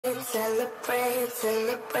Celebrate,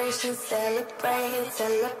 celebration, celebrate,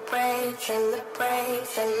 celebrate, celebrate,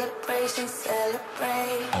 celebration,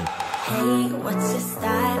 celebrate. Hey, what's your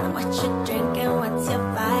style? What you drinking? What's your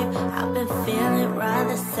vibe? I've been feeling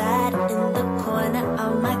rather sad in the corner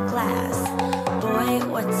of my glass. Boy,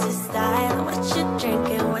 what's your style? What you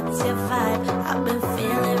drinking? What's your vibe? I've been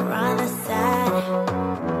feeling rather sad.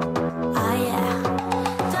 Oh yeah.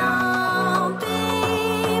 Don't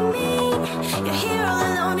be mean. You're here all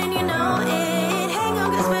alone and you know it. Hang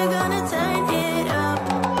on, 'cause we're gonna turn it up.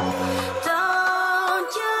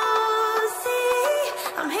 Don't you see?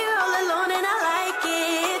 I'm here all alone and I like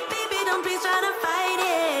it. Baby, don't be trying to fight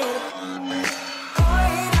it. Pour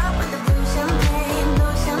it up with the blue champagne,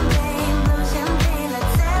 blue champagne, blue champagne.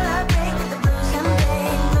 Let's celebrate with the blue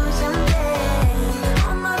champagne, blue champagne.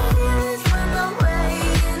 All my feelings went away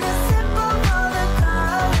in a sip of all the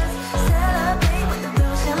colors. Celebrate with the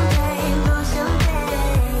blue champagne, blue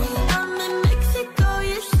champagne. I'm in Mexico,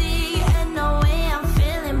 you see, and no way I'm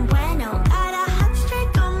feeling bueno. Got a hot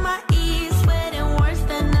streak on my ears, sweating worse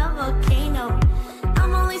than a volcano.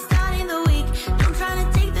 I'm only starting the week, don't try to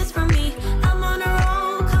take this from me. I'm on a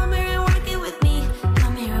roll, come here and work it with me.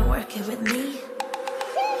 Come here and work it with me.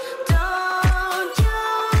 Don't you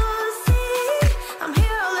see? I'm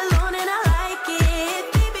here all alone and I like it.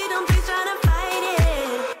 Baby, don't be trying to fight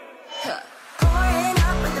it. Pour it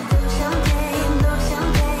up with the blue champagne, blue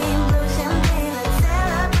champagne, blue champagne. Let's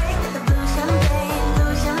celebrate with the blue champagne,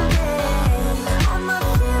 blue champagne. All my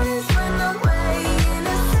feelings went away in a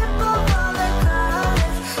sip of all the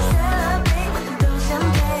colors. Celebrate with the blue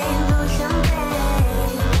champagne, blue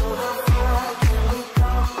champagne. Oh, how far can we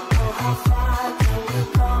go? Oh, how far can we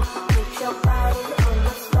go? Put your body on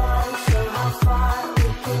the floor, show how far we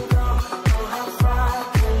can go. Oh, how far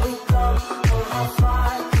can we go? Oh, how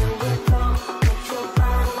far can we go? Put your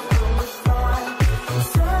body on the floor.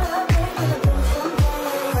 Celebrate with the blue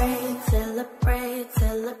champagne. Celebrate,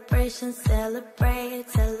 celebration, celebrate,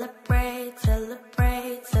 celebrate,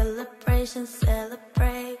 celebrate, celebration,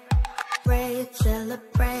 celebrate.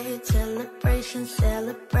 Celebrate, celebration,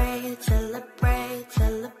 celebrate, celebrate,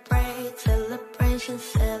 celebrate, celebration,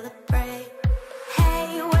 celebrate.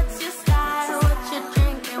 Hey, what's your style? What you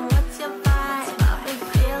drinking? What's your vibe? I've been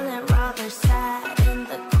feeling rather sad in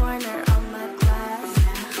the corner of my glass.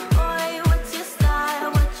 Boy, what's your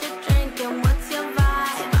style? What you drinking? What's your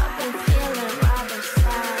vibe? I've been feeling rather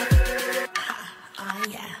sad. Oh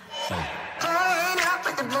yeah. Pouring up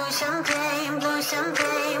with the blue champagne, blue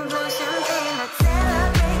champagne, blue champagne. Let's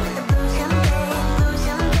celebrate with the blue champagne, blue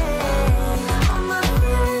champagne. All my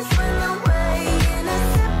feelings went away in a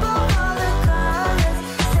sip of all the colors.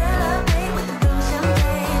 Celebrate with the blue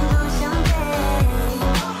champagne, blue champagne.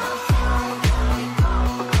 How far can we go?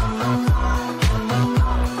 How far can we go?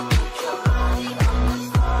 Put your body on the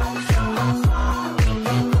floor, show how far we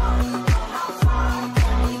can go. How far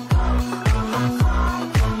can we go? How far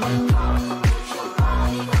can we go? Put your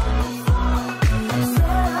body on the floor.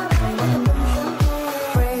 Celebrate with the blue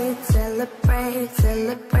champagne. Celebrate,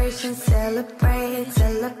 celebration, celebrate,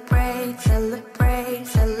 celebrate, celebrate,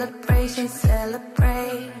 celebration,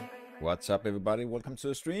 celebrate. What's up, everybody? Welcome to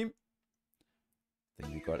the stream. I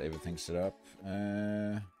think we got everything set up.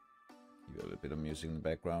 Give you a little bit of music in the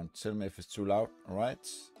background. Tell me if it's too loud. All right.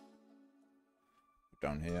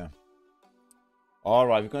 Down here. All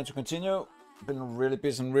right, we're going to continue. Been really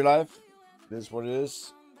busy in real life. This is what it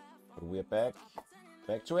is. But we are back.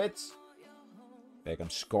 Back to it. Back on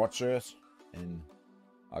Scorched in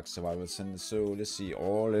Ark Survival Ascended. So let's see.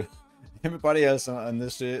 Everybody else on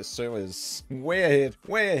this server is way ahead.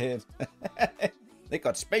 Way ahead. They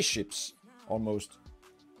got spaceships almost.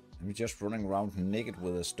 And we're just running around naked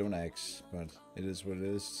with a stone axe. But it is what it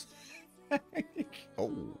is.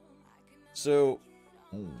 Oh. So,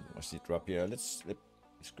 what's the drop here? Let's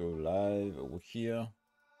go live over here.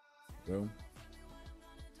 Go.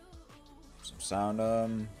 Some sound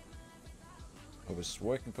on. Hope it's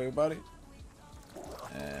working for everybody.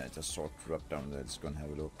 Just saw a drop down there. Let's go and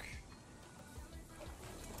have a look.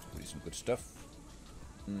 Really some good stuff.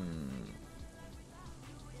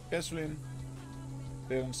 Gasoline.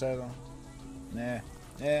 Building saddle. Nah.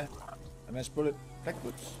 Yeah. A mass bullet. Black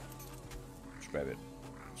boots. Let's grab it.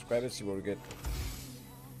 Let's grab it, see what we get.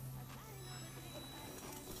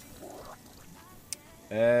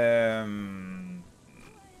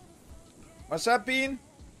 What's up, Bean?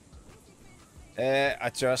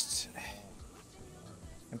 I'm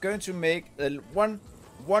going to make one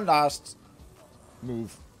last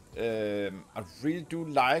move. I really do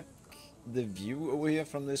like the view over here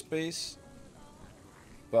from this base,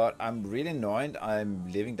 but I'm really annoyed.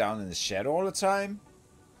 I'm living down in the shadow all the time.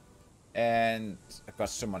 And I got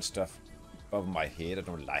so much stuff over my head. I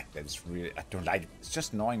don't like that. It's really, I don't like it. It's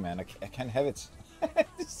just annoying, man. I can't have it.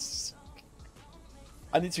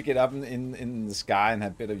 I need to get up in the sky and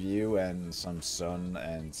have a bit of view and some sun,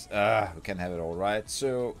 and we can have it all, right?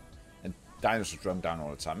 So, and dinosaurs drum down all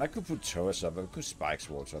the time. I could put towers up, I could put spikes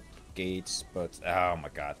walls up, gates, but oh my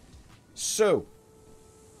god. So,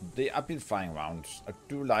 I've been flying around. I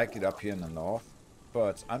do like it up here in the north,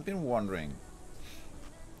 but I've been wondering,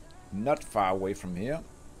 not far away from here.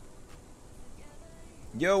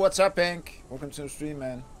 Yo, what's up, Hank? Welcome to the stream,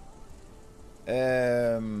 man.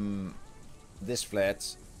 This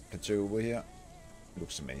flat plateau over here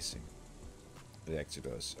looks amazing. It actually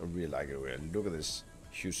does. I really like it over here. Look at this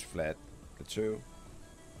huge flat plateau.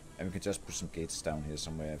 And we can just put some gates down here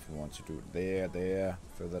somewhere if we want to do it. There,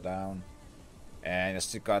 further down. And I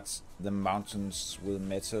still got the mountains with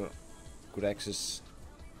metal. Good access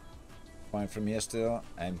point from here still.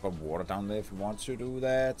 And we've got water down there if we want to do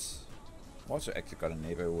that. Also actually got a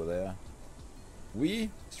neighbor over there.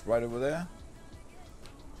 It's right over there.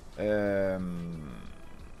 And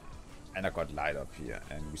I got light up here,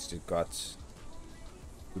 and we still got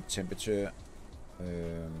good temperature.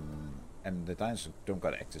 And the dinosaurs don't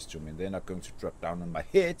got access to me. They're not going to drop down on my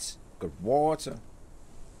head. Got water.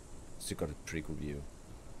 Still got a pretty good view.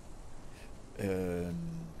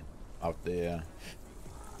 Out there.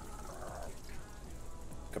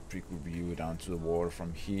 Got pretty good view down to the water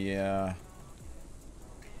from here.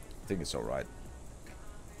 I think it's alright.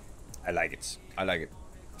 I like it. I like it.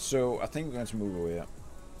 So I think we're going to move over here.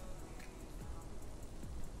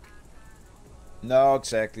 No,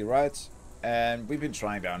 exactly right. And we've been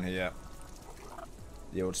trying down here.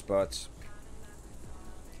 The old spot.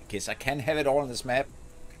 Guess I can't have it all on this map.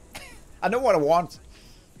 I know what I want.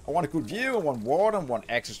 I want a good view, I want water, I want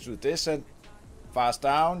access to the desert. Fast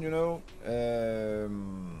down, you know.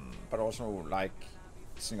 But also like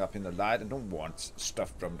sitting up in the light. I don't want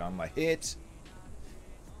stuff dropping down my head.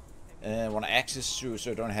 I want access to, so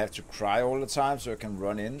I don't have to cry all the time, so I can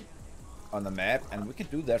run in on the map. And we can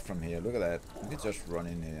do that from here. Look at that. We can just run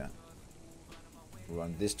in here.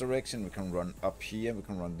 Run this direction. We can run up here. We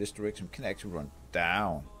can run this direction. We can actually run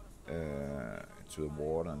down to the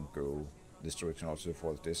water and go this direction also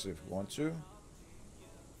for the desert if we want to.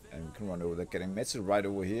 And we can run over there, getting metal right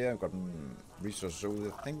over here. I've got resources over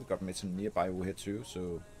there. I think we've got metal nearby over here too.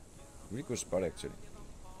 So, really good spot actually.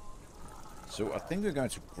 So I think we're going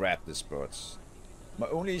to grab this spot. My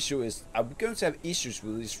only issue is, I'm going to have issues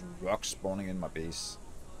with these rocks spawning in my base.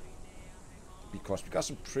 Because we got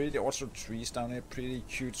some pretty, also trees down here, pretty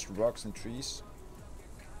huge rocks and trees.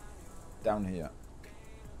 Down here.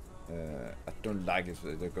 I don't like it,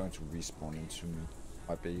 they're going to respawn into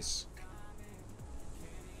my base.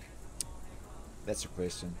 That's a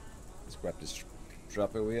question. Let's grab this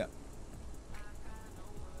drop over here.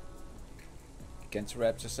 Against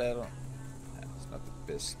raptor saddle. It's not the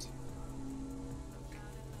best.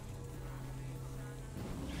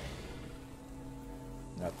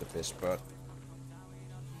 Not the best spot.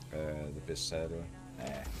 The best saddle.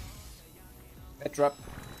 Bad drop.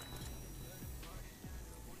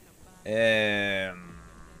 I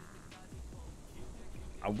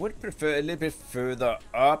would prefer a little bit further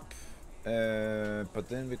up. But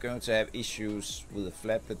then we're going to have issues with the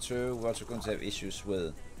flat plateau. We're also going to have issues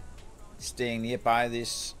with staying nearby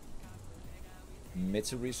this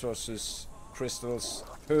metal resources, crystals,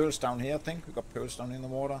 pearls down here. I think we got pearls down in the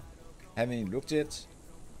water. Haven't even looked yet.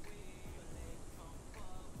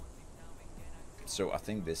 So I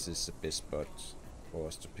think this is the best spot for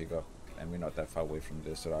us to pick up, and we're not that far away from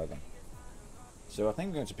this either. So I think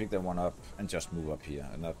we're going to pick that one up and just move up here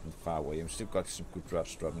and not far away. We've still got some good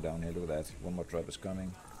drops dropping down here. Look at that. One more drop is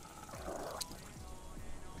coming.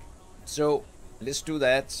 So let's do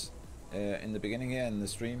that in the beginning here in the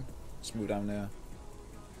stream. Let's move down there.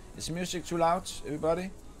 Is the music too loud,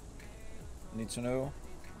 everybody? Need to know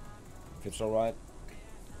if it's alright.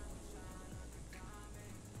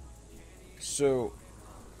 So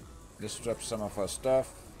let's drop some of our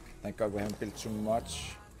stuff. Thank God we haven't built too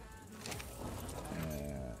much.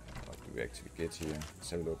 What do we actually get here? Let's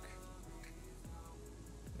have a look.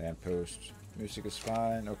 Lamppost. Music is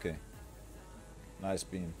fine. Okay. Nice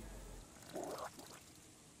beam.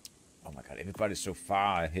 Oh my god, everybody's so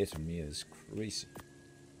far ahead of me. It's crazy.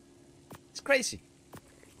 It's crazy.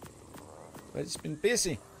 But it's been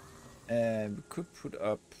busy. And we could put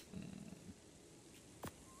up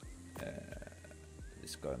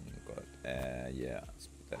this gun. Yeah, let's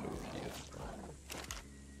put that over here.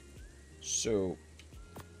 So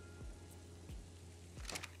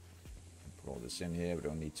put all this in here. We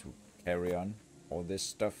don't need to carry on all this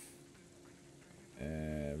stuff.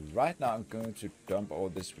 Right now I'm going to dump all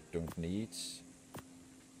this we don't need.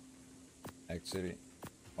 Actually,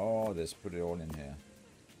 oh, let's put it all in here.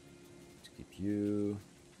 Let's keep you.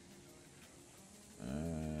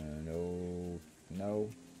 No.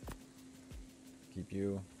 Keep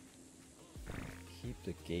you. Keep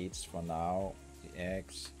the gates for now. The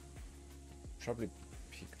eggs. Probably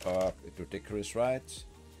pick up a ridiculous, right?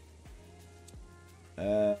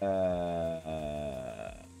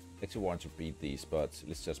 Actually want to breed these, but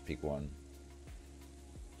let's just pick one.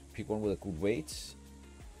 Pick one with a good weight.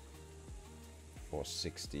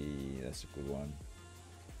 460, that's a good one.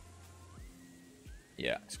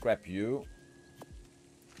 Yeah, scrap you.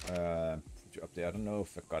 Put you up there. I don't know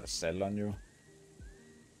if I got a saddle on you.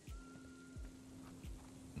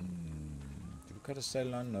 Do we got a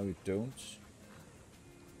saddle on? No, we don't.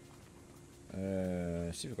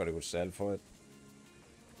 See if we got a good saddle for it.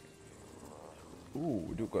 Ooh,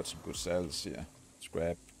 we do got some good saddles here. Let's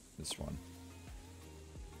grab this one.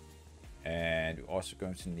 And we're also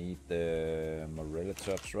going to need the morella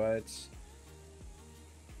tops, right?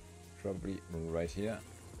 Probably right here.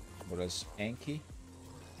 What else? Anki.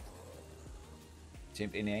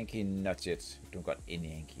 Tamed any Anki? Not yet. We don't got any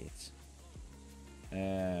Anki yet.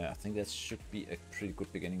 I think that should be a pretty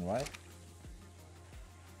good beginning, right?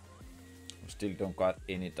 We still don't got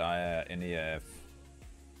any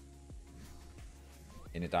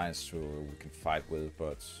dinosaur we can fight with,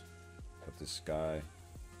 but this guy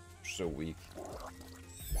so weak.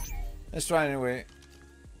 Let's try anyway.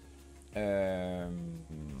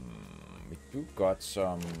 We do got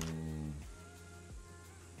some.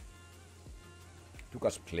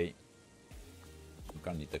 Clay. We're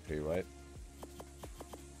gonna need the clay, right?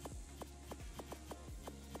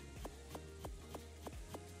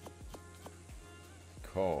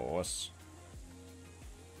 Because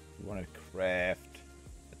we want to craft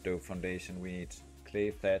a dough foundation. We need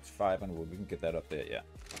clay, thatch, fiber, and wood. We can get that up there. Yeah.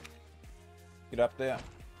 Get up there.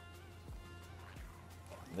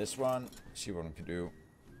 This one, see what we can do.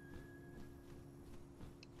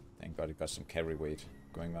 Thank God it got some carry weight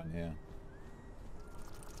going on here.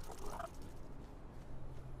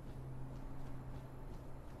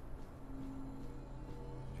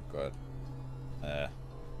 You got, I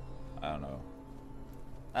don't know.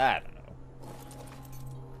 Let's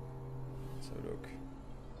have a look.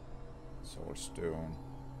 Soul stone.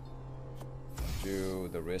 Do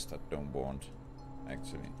the rest I don't want.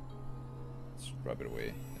 Actually, let's rub it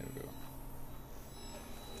away. There we go.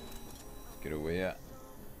 Get over here.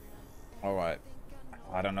 All right.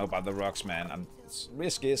 I don't know about the rocks, man. It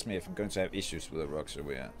really scares me if I'm going to have issues with the rocks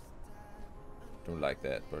over here. Don't like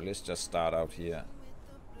that. But let's just start out here.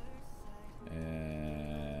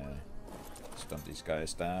 Stomp these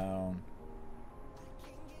guys down.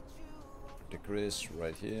 The Chris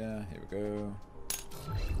right here. Here we go.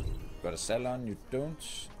 Got a saddle on? You don't?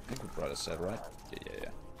 I think we brought a saddle, right? Yeah.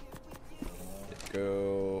 Let's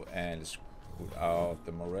go, and let's put out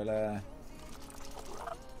the morella.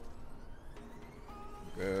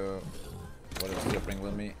 Go. What else did I bring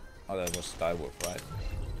with me? Oh, that was direwolf, right?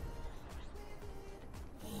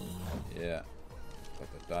 Yeah.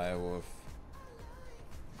 Got the direwolf.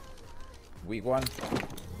 Weak one.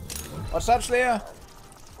 What's up, Slayer?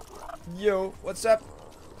 Yo, what's up?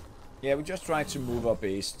 Yeah, we just tried to move our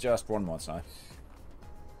base just one more time.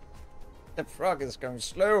 The frog is going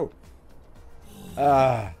slow.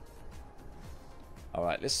 Alright,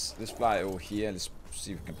 let's fly over here. Let's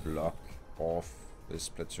see if we can block off this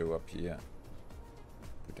plateau up here.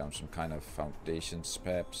 Put down some kind of foundations,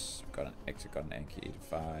 perhaps. Actually got an Anki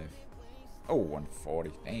 85. Oh,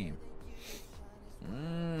 140. Damn.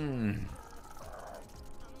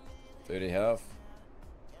 30 health.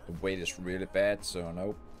 The weight is really bad, so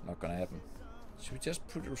nope, not gonna happen. Should we just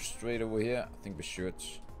put it straight over here? I think we should.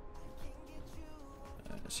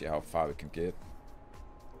 See how far we can get.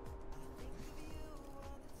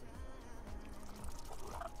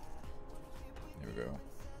 Here we go.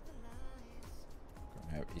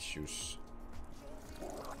 Gonna have issues.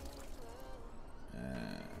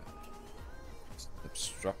 It's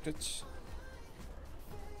obstructed.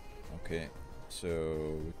 Okay, so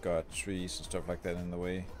we've got trees and stuff like that in the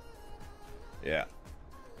way. Yeah.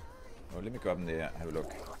 Well, let me go up in there, have a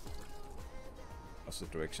look. What's the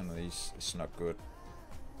direction of these? It's not good.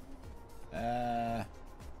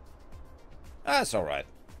 That's alright.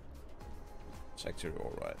 It's actually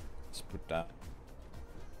alright. Let's put that.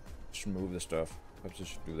 Just remove the stuff. Perhaps I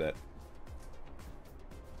should do that.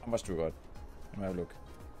 How much do we got? Let me have a look.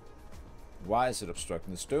 Why is it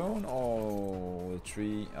obstructing the stone or the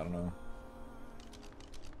tree? I don't know.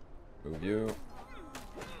 Move you.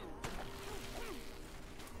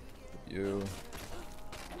 Move you.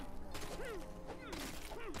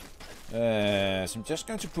 So I'm just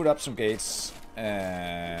going to put up some gates.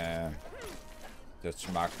 Just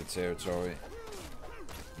to mark the territory.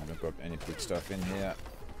 I don't got any big stuff in here.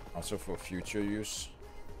 Also for future use.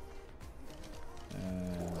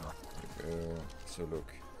 There we go. So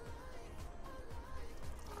look.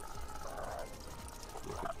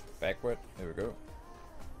 Backward. There we go.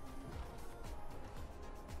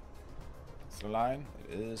 It's the line.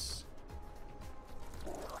 It is.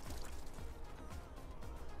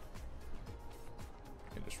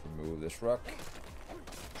 Let's remove this rock.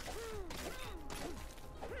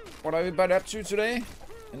 What are we about up to today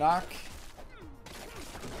in Ark?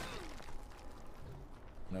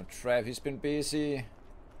 No, Trav, he's been busy.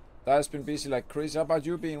 Di's been busy like crazy. How about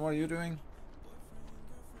you, Bean? What are you doing?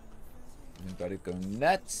 Anybody go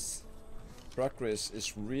nuts? Progress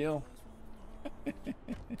is real.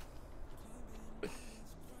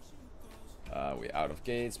 We're out of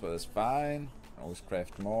gates, but that's fine. Always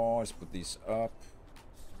craft more. Let's put these up.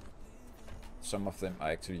 Some of them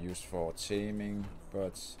are actually used for taming,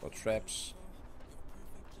 but or traps.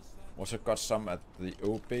 Also got some at the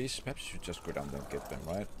O base. Perhaps you should just go down there and get them,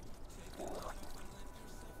 right?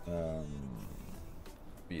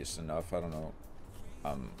 B is enough. I don't know.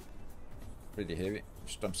 Pretty heavy.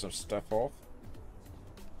 Just dump some stuff off.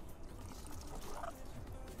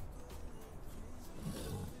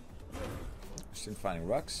 Still finding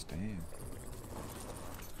rocks. Damn.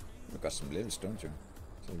 You got some levels, don't you?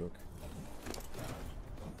 So look.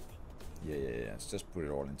 Yeah. Let's just put it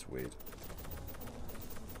all into weight.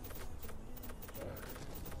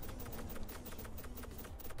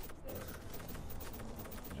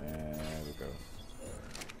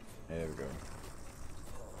 There we go.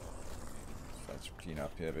 Try to clean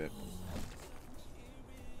up here a bit.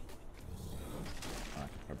 I can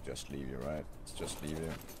probably just leave you, right? Let's just leave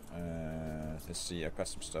you. Let's see, I got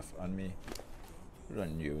some stuff on me. Put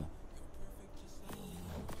on you.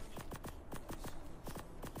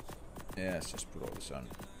 Yeah, let's just put all this on.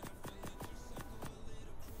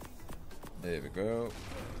 There we go.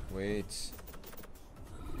 Wait.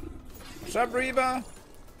 What's up, Reba?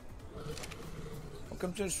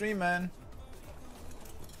 Welcome to the stream, man.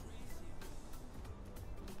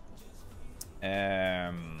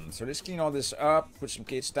 So let's clean all this up, put some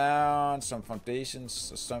gates down, some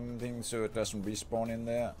foundations or something so it doesn't respawn in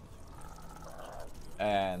there.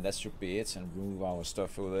 And that should be it, and move our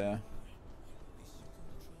stuff over there.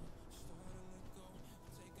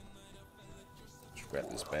 Let's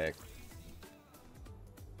grab this bag.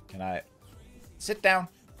 Can I sit down?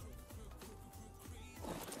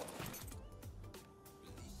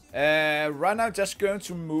 Right now, just going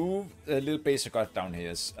to move the little base I got down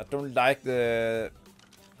here. I don't like the.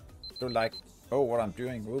 Oh, what I'm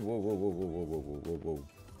doing. Whoa. What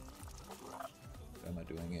am I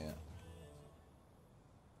doing here?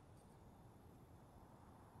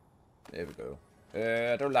 There we go.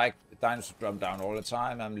 I don't like the dinosaurs drop down all the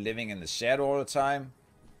time. I'm living in the shadow all the time.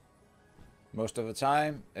 Most of the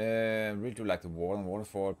time. Really do like the water and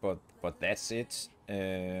waterfall, but that's it.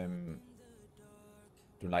 Do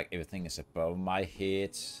like everything is above my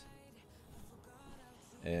head.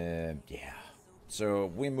 Yeah. So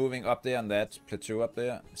we're moving up there on that plateau up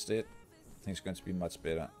there instead. I think it's going to be much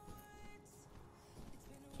better.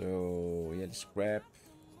 So yeah, let's grab.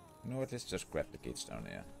 You know what? Let's just grab the gates down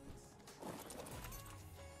here.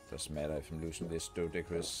 Doesn't matter if I'm losing this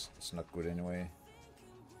dodecarus. It's not good anyway.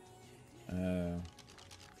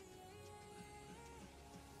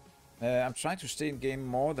 I'm trying to stay in game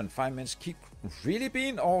more than 5 minutes. Keep really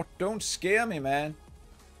being. Oh, don't scare me, man.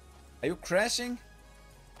 Are you crashing?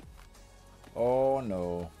 Oh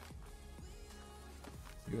no.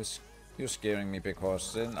 You're scaring me,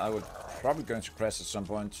 because then I would probably going to crash at some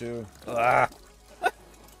point too. Ah.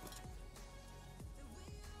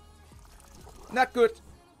 Not good.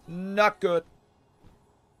 Not good.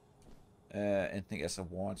 Anything else I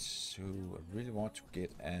want to? I really want to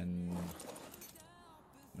get an.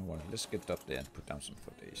 No, let's get up there and put down some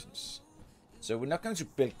foundations. So we're not going to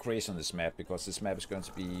build crazy on this map, because this map is going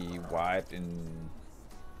to be wide in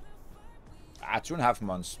 2.5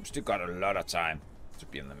 months. We still got a lot of time to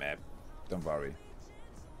be on the map. Don't worry.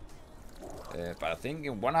 But I think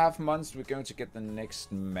in 1.5 months we're going to get the next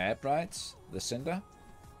map, right? The center.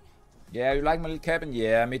 Yeah, you like my little cabin?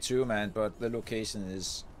 Yeah, me too, man. But the location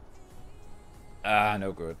is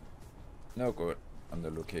no good. No good on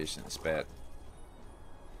the location. It's bad.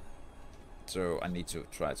 So I need to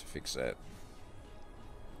try to fix that.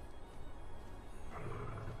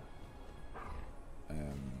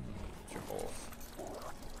 Jump off.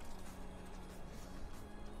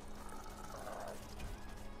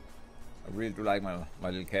 I really do like my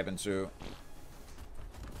little cabin too.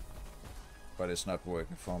 but it's not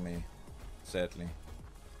working for me, sadly.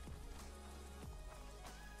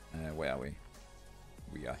 Where are we?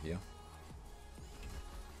 We are here.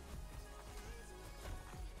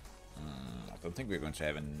 I don't think we're going to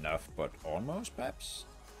have enough, but almost, perhaps.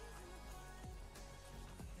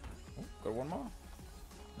 Oh, got one more.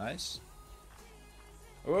 Nice.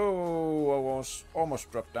 Oh, I was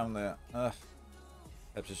almost dropped down there. Perhaps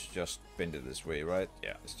I should just bend it this way, right?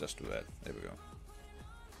 Yeah, let's just do that. There we go.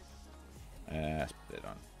 Split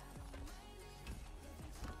on.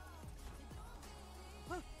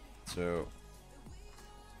 So,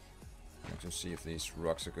 I'm going to see if these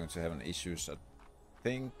rocks are going to have an issues. I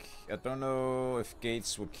don't know if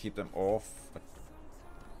gates will keep them off. I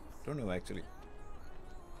don't know actually.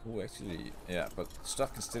 Oh, actually, yeah, but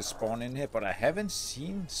stuff can still spawn in here, but I haven't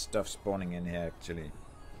seen stuff spawning in here actually.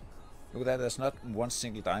 Look at that, there's not one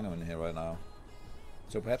single dino in here right now.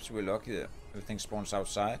 So perhaps we're lucky that everything spawns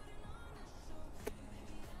outside.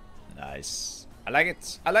 Nice. I like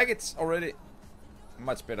it. I like it already.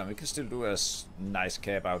 Much better. We can still do a nice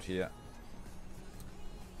cap out here.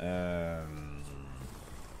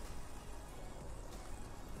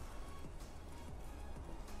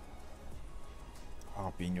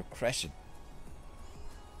 Oh, being you crashing.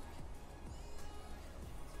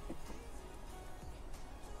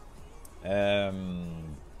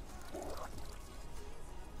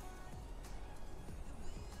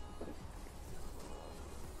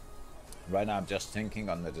 Right now I'm just thinking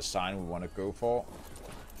on the design we want to go for.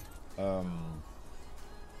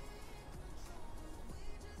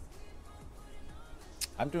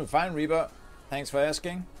 I'm doing fine, Reaper. Thanks for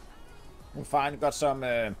asking. I'm fine. Got some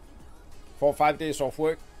 4 or 5 days off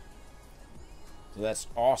work. So that's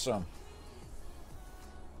awesome.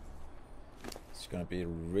 It's gonna be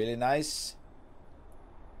really nice.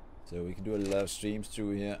 So we can do a lot of streams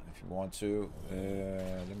too here if you want to.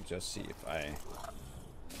 Let me just see if I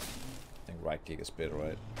think right click is better,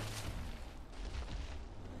 right?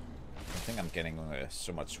 I think I'm getting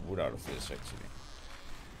so much wood out of this actually.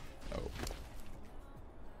 Oh.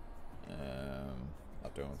 I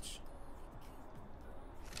don't.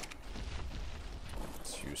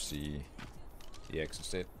 As you see the X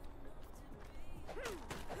instead.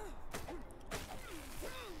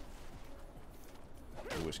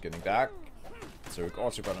 Oh, it's getting dark. So we've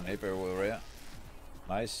also got an neighbor over there.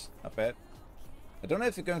 Nice, not bad. I don't know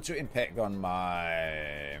if it's going to impact on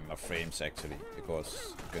my frames actually,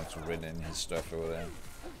 because I'm going to run in his stuff over there.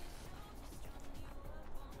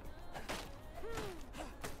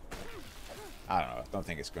 I don't know, I don't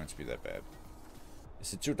think it's going to be that bad.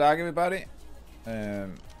 Is it too dark, everybody?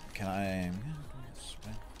 Can I...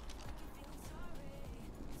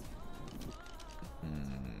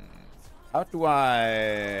 How do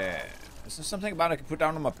I... Is there something about I can put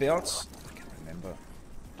down on my belts? I can't remember.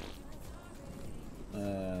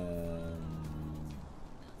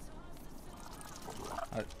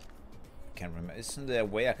 I can't remember. Isn't there a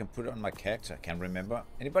way I can put it on my character? I can't remember.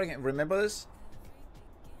 Anybody can remember this?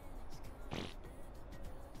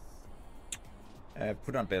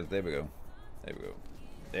 Put on belt. There we go. There we go.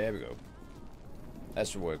 There we go. That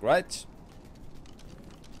should work, right?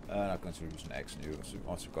 I'm not going to use an axe new. So we've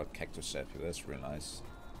also got cactus sap here. That's real nice.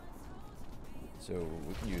 So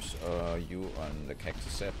we can use you on the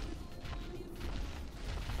cactus sap.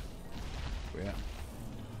 Yeah.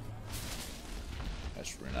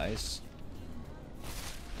 That's really nice.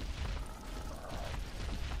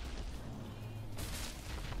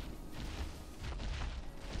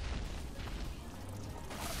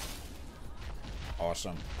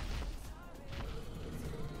 Awesome.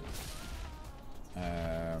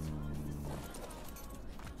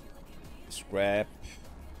 Scrap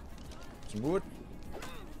some wood.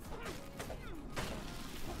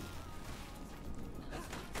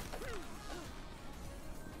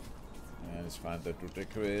 And let's find the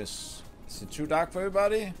ridiculous. Is it too dark for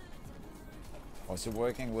everybody? Or is it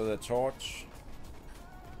working with a torch?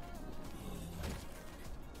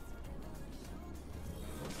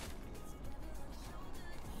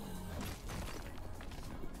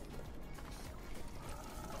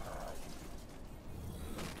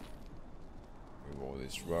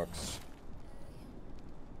 Rocks.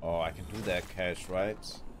 Oh, I can do that cache, right?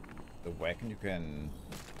 The wagon you can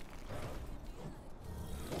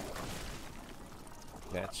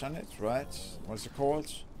catch on it, right? What's it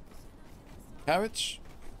called? Carriage?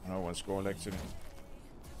 I don't know what it's called actually.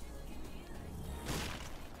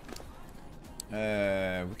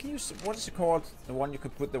 We can use, what is it called? The one you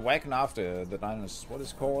could put the wagon after the dinosaurs. What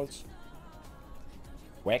is it called?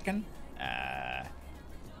 Wagon?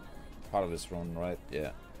 Part of this run, right?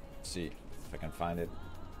 Yeah. Let's see if I can find it.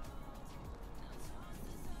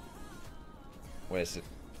 Where is it?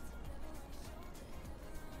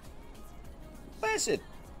 Where is it?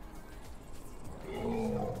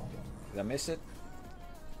 Did I miss it?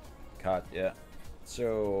 Card, yeah.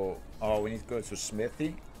 So, oh, we need to go to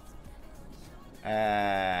Smithy.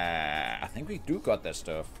 I think we do got that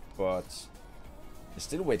stuff, but it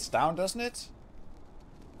still weights down, doesn't it?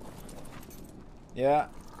 Yeah,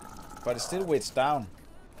 but it still weights down.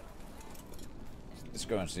 Let's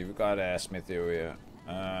go and see. We got a Smithy over here.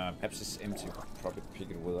 Perhaps it's empty. We'll probably pick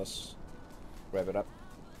it with us. Grab it up.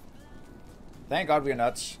 Thank God we're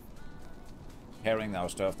not carrying our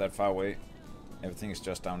stuff that far away. Everything is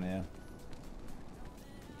just down here.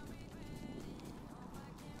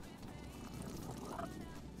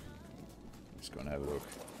 Let's go and have a look.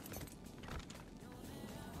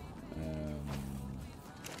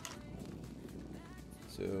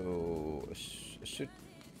 So should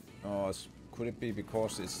could it be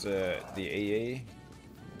because it's the AA?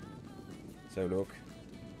 Let's have a look.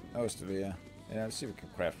 Oh, it's still here. Yeah, let's see if we can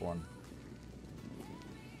craft one.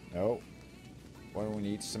 No. What do we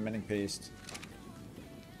need? Cementing paste.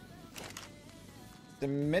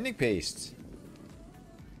 Cementing paste.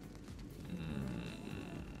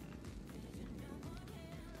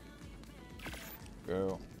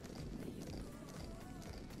 Go.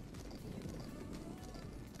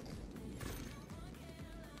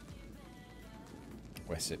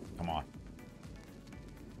 Where's it? Come on.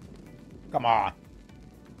 Come on.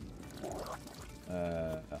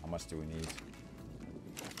 How much do we need?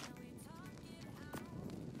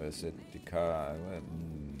 Where's it? The car.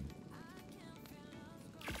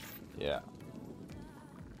 Yeah.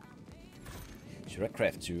 Should I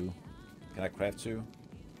craft two? Can I craft two?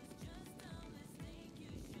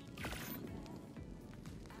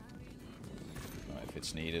 If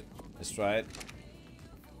it's needed. Let's try it.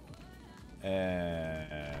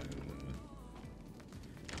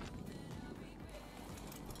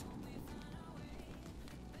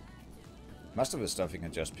 Most of the stuff you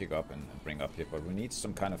can just pick up and bring up here, but we need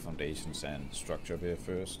some kind of foundations and structure here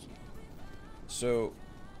first. So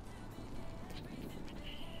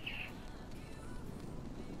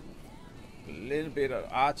a little bit of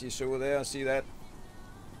arches over there, see that?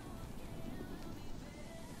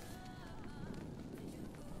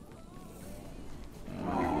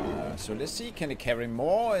 So let's see, can it carry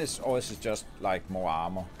more, or is it just like more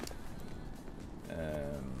armor?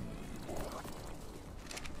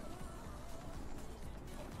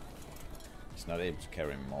 It's not able to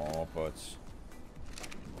carry more, but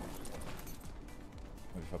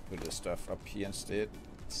what if I put the stuff up here instead?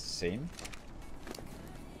 It's the same.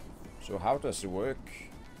 So how does it work?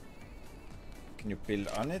 Can you build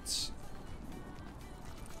on it?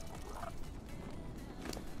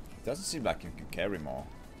 It doesn't seem like you can carry more.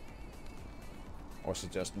 Or is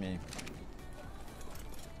it just me?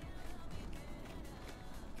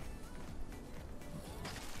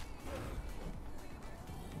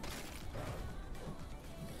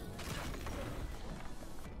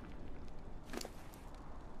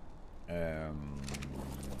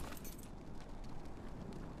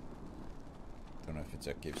 Don't know if it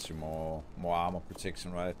just gives you more armor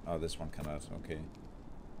protection, right? Oh, this one cannot. Okay.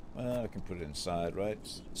 Well, I can put it inside, right?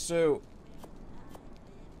 So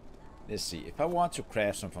let's see. If I want to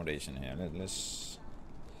craft some foundation here, let's.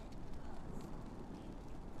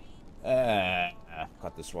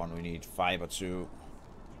 Got this one. We need fiber too.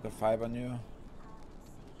 Got fiber new?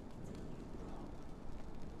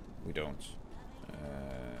 We don't.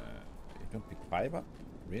 You don't pick fiber?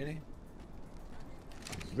 Really?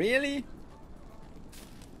 Really?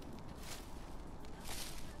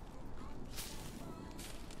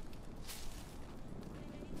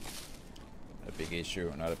 A big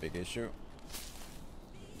issue, not a big issue.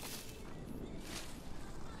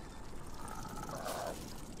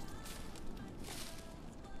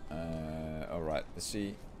 Alright, let's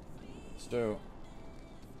see. So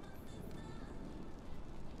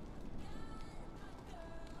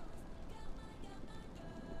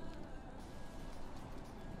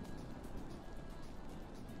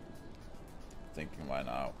thinking right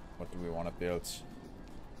now, what do we want to build?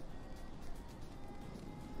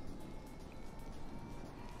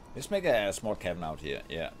 Let's make a small cabin out here.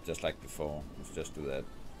 Yeah, just like before. Let's just do that.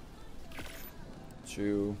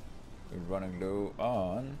 2. We're running low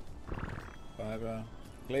on fiber,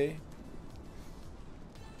 clay.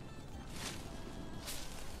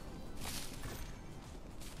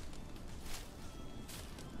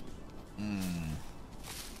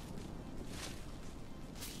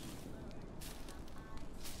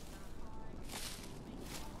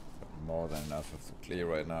 More than enough of the clay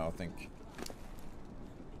right now, I think.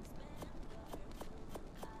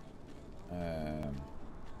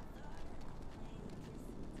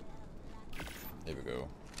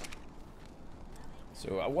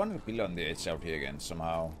 So I want to build on the edge out here again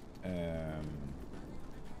somehow.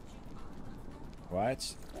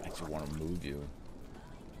 Right? I actually want to move you.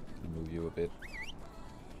 Move you a bit.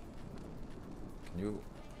 Can you?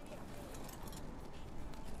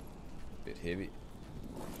 A bit heavy.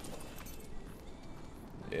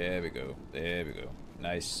 There we go. There we go.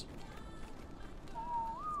 Nice.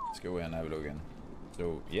 Let's go and have a look again.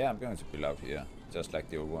 So yeah, I'm going to build out here, just like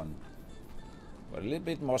the old one. But a little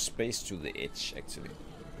bit more space to the edge, actually.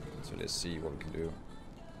 So let's see what we can do.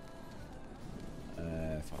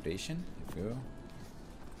 Foundation. Here we go.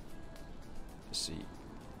 Let's see.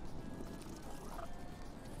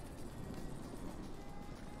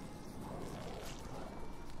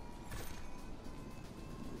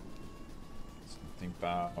 Something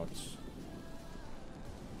about...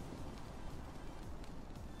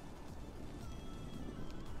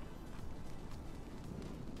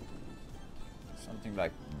 something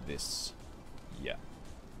like this. Yeah.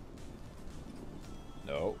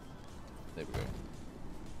 No. There we go.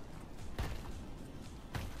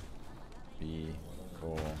 3,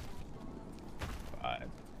 4, 5.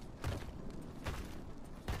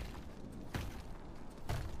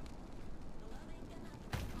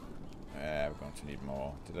 We're going to need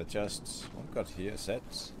more. Did I just... what we got here?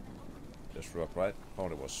 Sets. Just rock, right?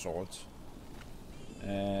 Thought it was salt.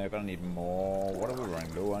 Gonna need more. What are we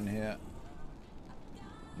running low on here?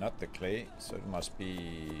 Not the clay, so it must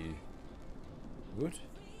be wood,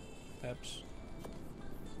 perhaps.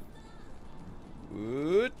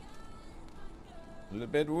 Wood. A little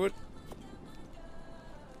bit wood.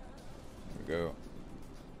 There we go.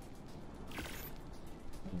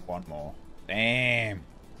 One more. Damn.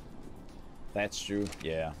 That's true.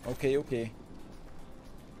 Yeah. Okay, okay.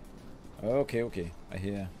 Okay, okay. I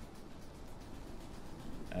hear.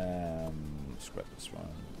 Scrap this one.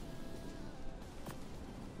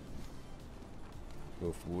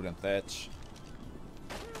 Go for wood and thatch.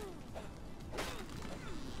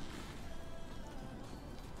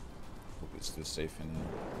 Hope it's still safe in here.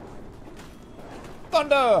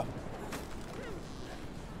 Thunder!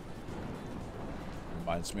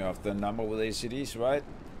 Reminds me of the number with ACDs, right?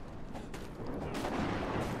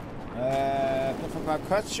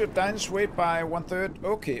 Cuts your dinosaur weight by 1/3.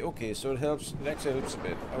 Okay, okay, so it helps. It actually helps a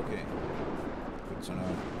bit. Okay. Good to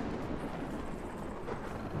know.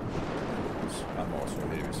 I'm also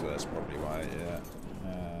heavy, so that's probably why, yeah.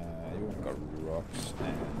 You got rocks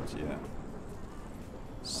and, yeah.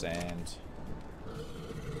 Sand.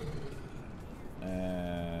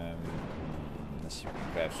 Let's see if we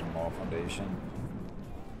can grab some more foundation.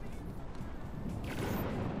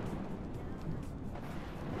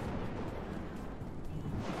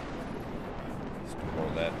 Let's do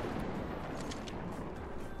all that.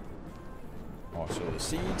 Also the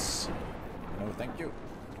seeds. No, thank you.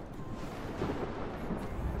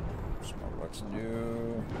 Small rocks on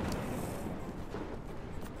you.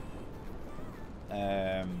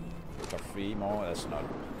 Got 3 more. That's not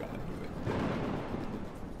gonna do it.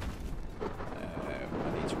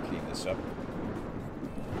 I need to clean this up.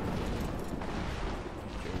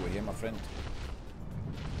 Get over here, my friend.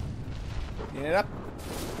 Clean it up.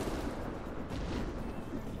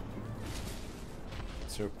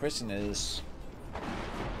 So, question is,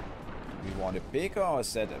 we want it bigger, or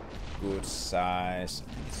is that a good size?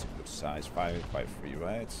 I think it's a good size. 5 by 3,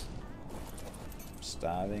 right? I'm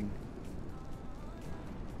starving.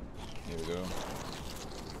 Here we go.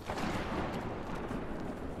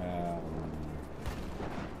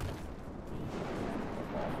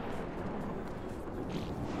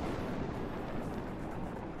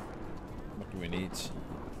 What do we need?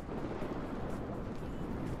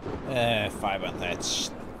 5 on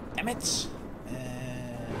that. Damn it!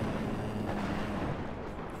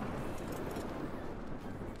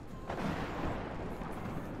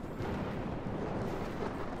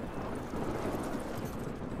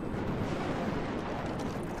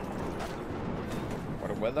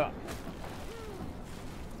 Weather.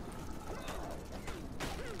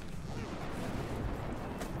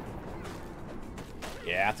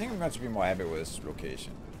 Yeah, I think I'm going to be more happy with this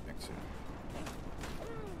location, actually.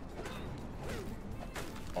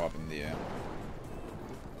 Up in the air.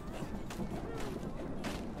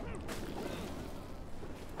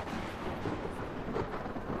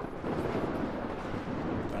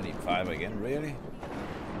 I need 5 again, really?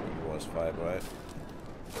 It was 5, right?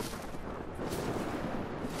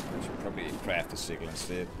 Probably craft a sickle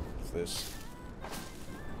instead of this.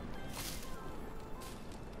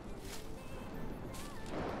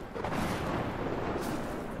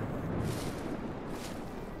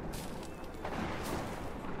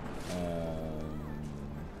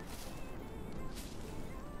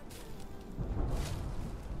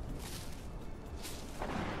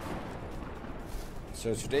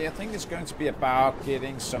 So today I think it's going to be about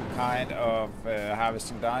getting some kind of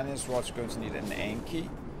harvesting dinosaurs. We're going to need an Anki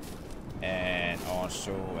and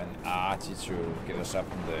also an Arty to get us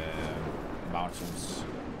up in the mountains.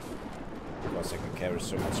 Because I can carry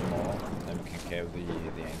so much more. Then we can carry the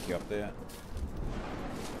Anki up there.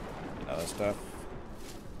 And other stuff.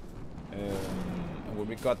 And when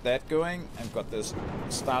we got that going and got this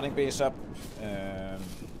starting base up,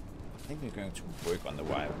 I think we're going to work on the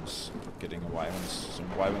wyverns, getting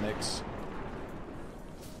some wyvern eggs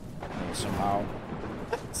somehow.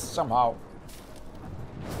 Somehow.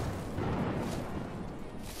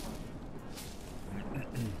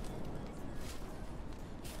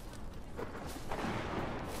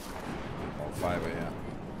 More fiber here.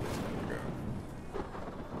 There we go.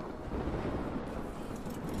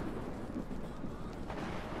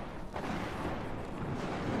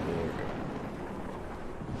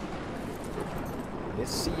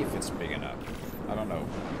 Let's see if it's big enough. I don't know.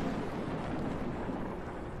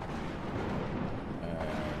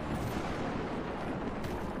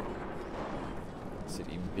 Is it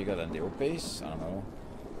even bigger than the old base? I don't know.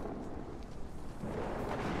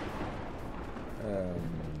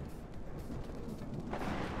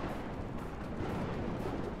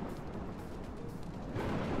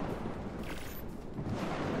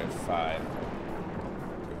 Got 5.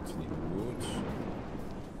 Going to need wood.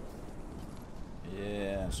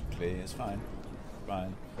 Yeah, some clay, it's fine.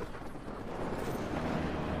 Fine.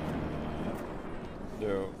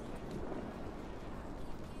 So,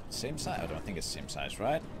 same size? I don't think it's same size,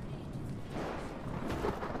 right?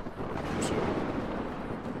 So,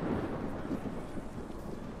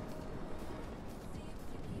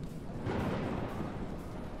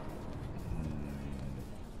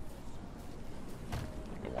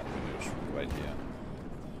 I want windows right here.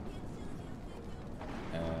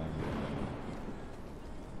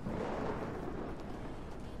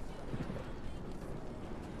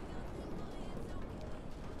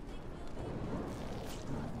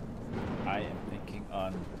 I am thinking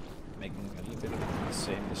on making a little bit of the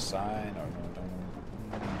same design, or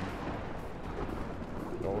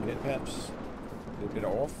no, all hit perhaps a little bit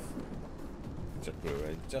off.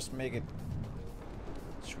 Just make it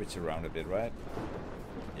switch around a bit, right?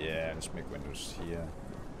 Yeah, let's make windows here.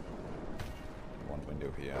 One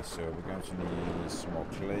window here. So we're going to need some more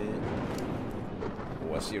clay.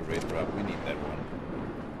 Oh, I see a red drop. We need that one.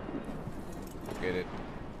 Get it.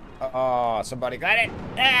 Oh, somebody got it!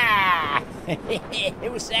 Ah!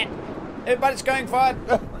 Who was that? Everybody's going for it!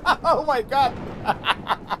 Oh my god!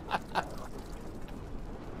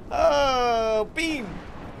 Oh, beam!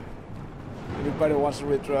 Everybody wants the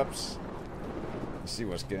red drops. Let's see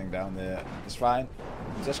what's getting down there. It's fine.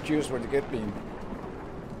 I'm just curious where to get beam.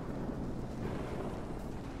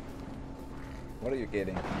 What are you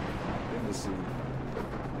getting? In the sea.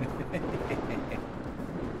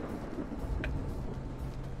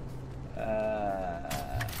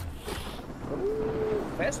 Ooh,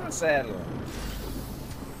 festival saddle.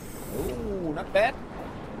 Ooh, not bad.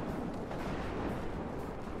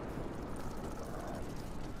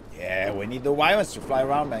 Yeah, we need the wyverns to fly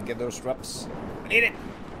around and get those drops. We need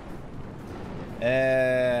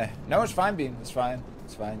it. No, it's fine, Bean. It's fine.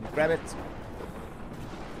 It's fine. You grab it.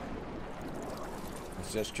 I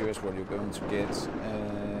was just curious what you're going to get.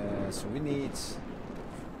 So we need.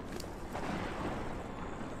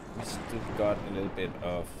 We still got a little bit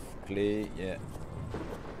of clay, yeah.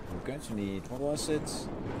 We're going to need, what was it?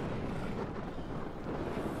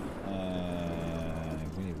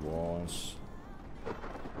 We need walls.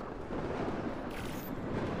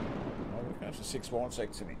 Oh, we have 6 walls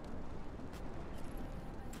actually.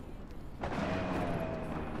 5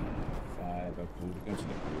 of wood. We're going to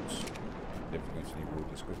need wood. Definitely going to need wood.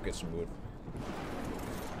 Let's go get some wood.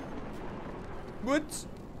 Wood!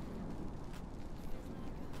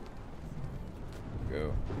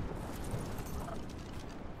 Go.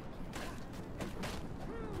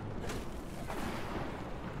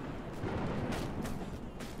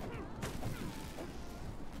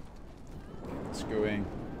 It's going.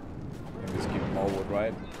 Maybe let's keep more wood,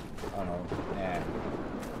 right? I don't know. Yeah.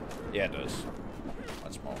 Yeah, it does.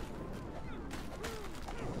 Much more.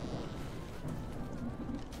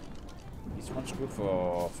 This one's good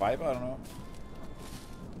for fiber, I don't know.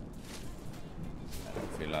 I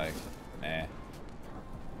don't feel like. Nah.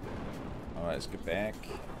 Alright, let's get back.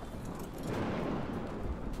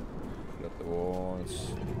 Got the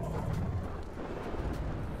walls.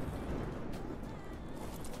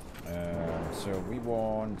 So we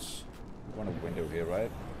want a window here,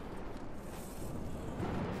 right?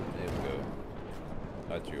 There we go.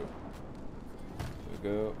 Not you. There we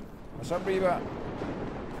go. What's up, Reba?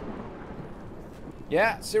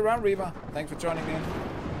 Yeah, see you around, Reaper. Thanks for joining in.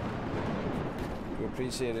 Do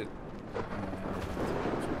appreciate it.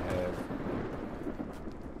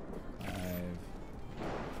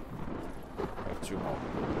 Have 2 more.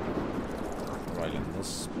 Right,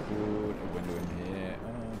 let's put a window in here.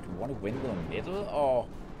 Do you want a window in the middle or?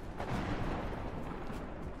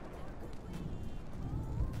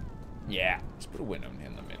 Yeah, let's put a window in here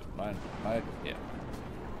in the middle. Right, yeah.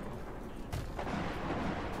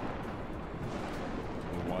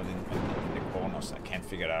 We want it in the corners. I can't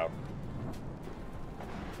figure it out.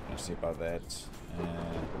 Let's see about that.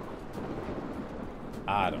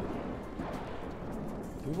 I don't know.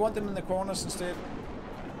 Do we want them in the corners instead?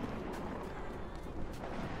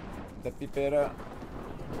 Would that be better?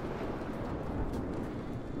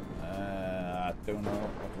 I don't know.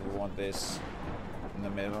 Or do we want this in the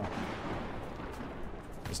middle?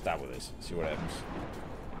 Let's start with this. See what happens.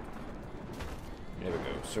 There we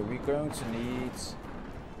go. So we're going to need...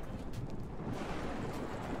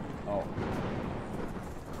 Oh.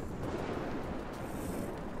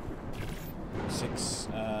 6.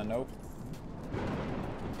 Nope. I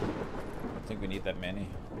don't think we need that many.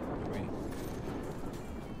 Do we?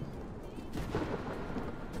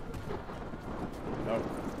 No.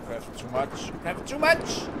 Craft too much. Craft too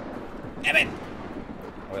much! Damn it!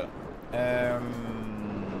 Well.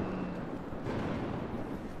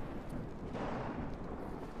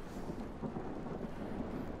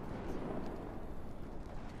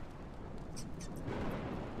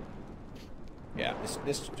 Yeah,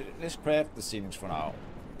 let's craft the ceilings for now.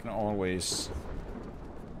 We can always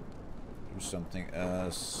do something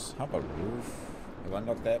else. How about roof? Have I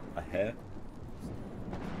unlocked that? I have.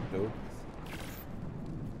 No.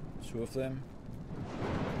 2 of them.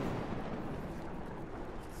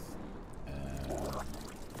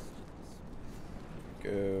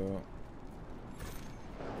 Go.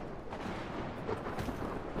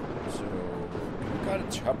 So we got a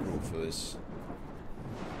top roof for this.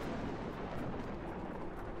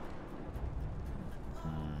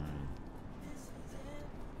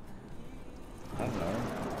 I don't know.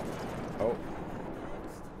 Oh.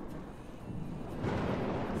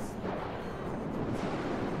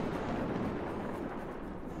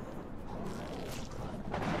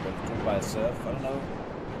 Will it do by itself? I don't know.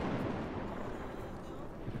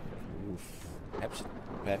 Oof.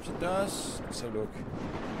 Perhaps it does. Let's have a look.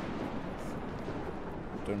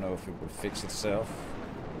 Don't know if it will fix itself.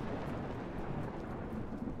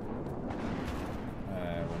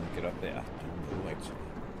 When we get up there, I don't know actually.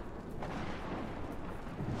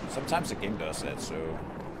 Sometimes the game does that, so...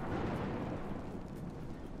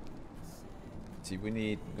 See,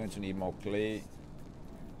 we're going to need more clay.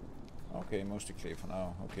 Okay, mostly clay for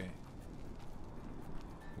now, okay.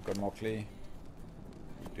 We got more clay?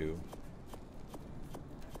 We do.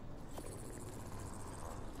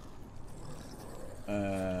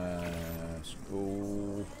 Let's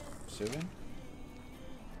go 7?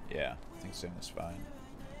 Yeah, I think 7 is fine.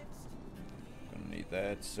 Gonna need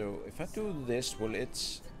that, so if I do this, will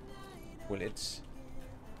it...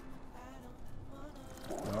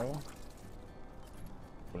 No.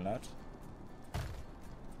 Will not.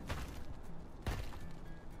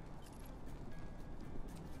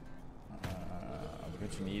 I'm going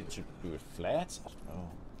to need to do it flat. I don't know.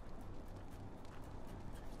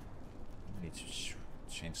 I need to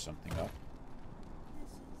change something up.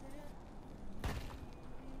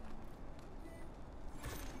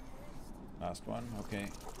 Last one. Okay.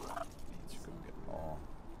 Need to go get more.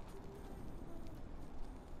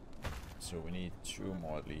 So we need 2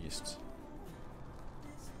 more at least.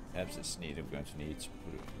 Perhaps it's needed. We're going to need to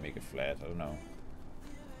make it flat. I don't know.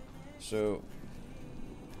 So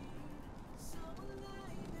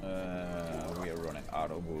we are running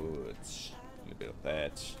out of wood. A little bit of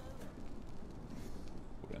that.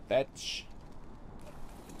 Wood and thatch.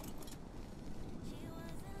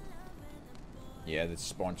 Yeah, this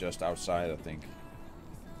spawned just outside, I think.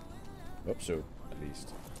 Hope so, at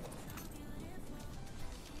least.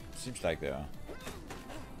 Seems like they are.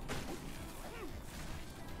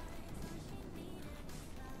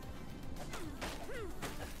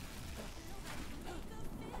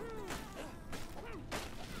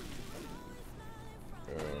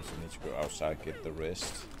 So I need to go outside, get the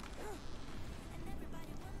rest.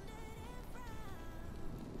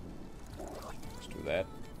 Let's do that.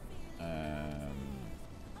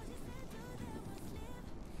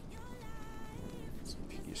 It's a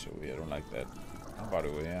piece over here, I don't like that. How about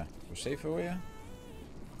over here? We're safe over here?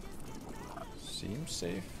 Seems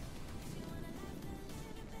safe.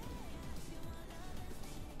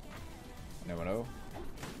 Never know.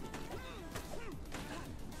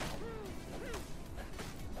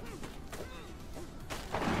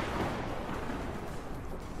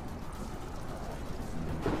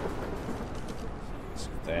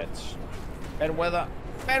 That's bad weather.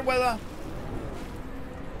 Bad weather.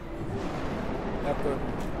 Not good.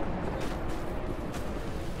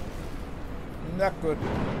 Not good.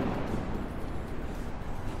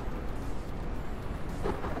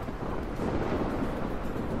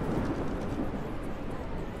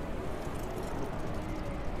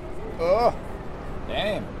 Oh,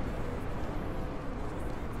 damn.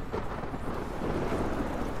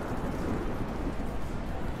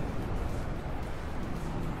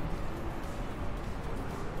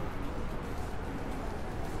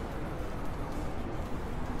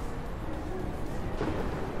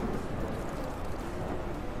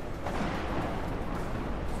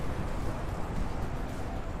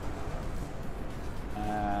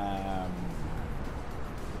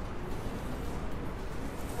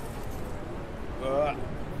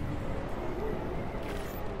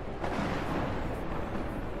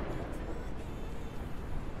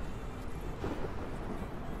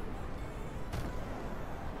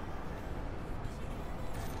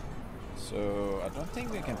 So I don't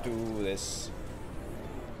think we can do this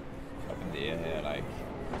up in the air here, like,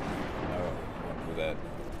 no, don't do that.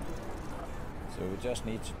 So we just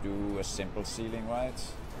need to do a simple ceiling, right?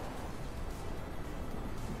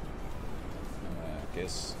 I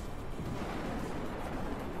guess.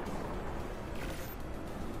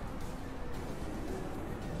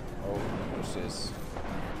 Oh, what's this?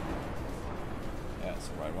 Yeah, it's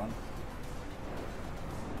the right one.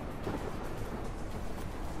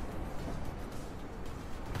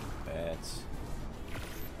 That's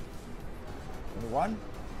only one.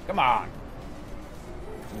 Come on,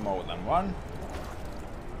 more than one.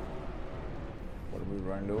 What do we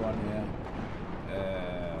run low on here?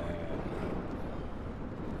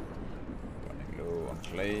 Running low on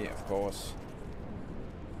clay, of course.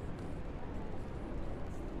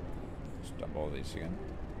 Stop all these again.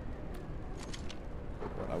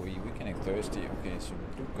 What are we? We're getting thirsty. Okay, so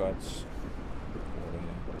we do guts.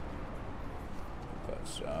 Got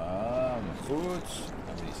some food.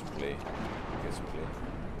 I need some clay. Get some clay.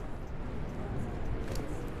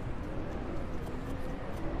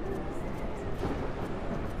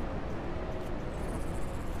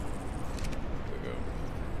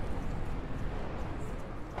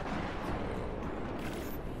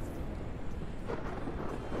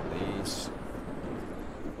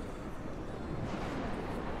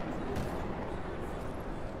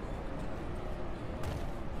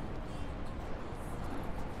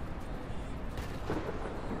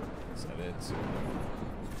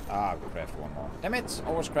 Ah, we'll craft one more. Damn it!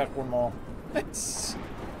 Always craft one more.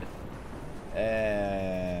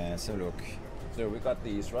 So look. So we got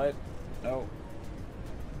these, right? No.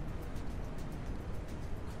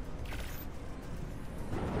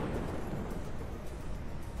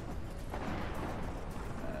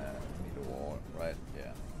 Need a wall, right?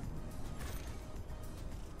 Yeah.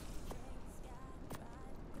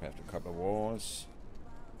 Craft a couple of walls.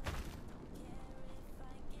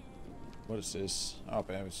 What is this? Oh,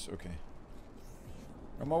 berries. Okay.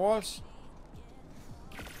 No more walls?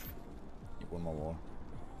 Need one more wall.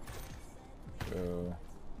 So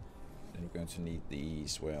then we're going to need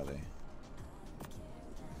these. Where are they?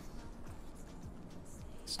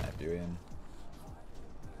 Snap you in.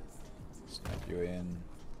 Snap you in.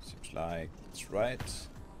 Seems like it's right.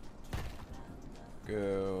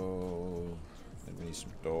 Go. Then we need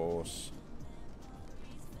some doors.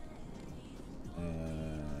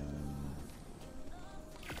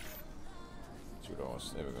 2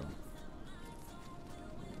 doors. There we go.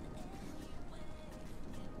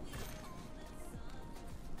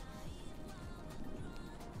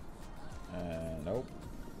 Nope.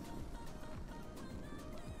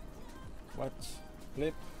 What?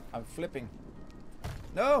 Flip? I'm flipping.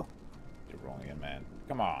 No! Did it wrong again, man.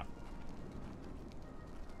 Come on.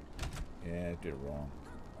 Yeah, I did it wrong.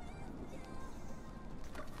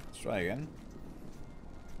 Let's try again.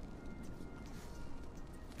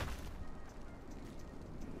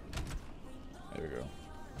 There we go.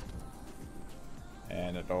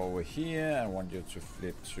 And it over here, I want you to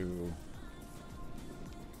flip to...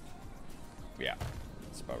 Yeah,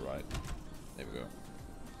 that's about right. There we go.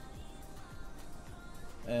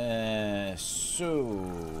 So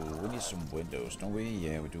we need some windows, don't we?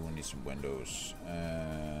 Yeah, we do need some windows.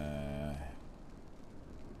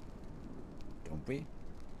 Don't we?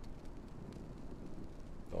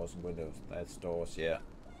 Doors and windows. That's doors, yeah.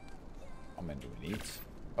 How many do we need?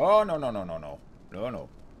 Oh, no, no, no, no, no. No, no.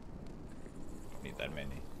 Don't need that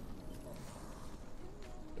many.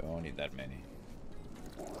 Don't need that many.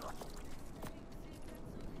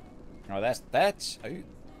 Oh, that's... Are you...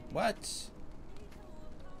 What?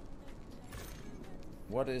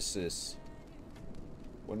 What is this?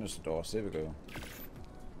 Witness the doors. There we go.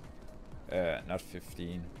 Not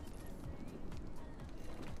 15.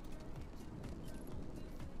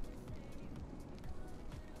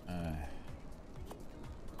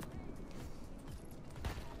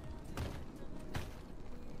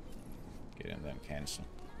 Get in then cancel.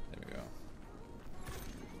 There we go.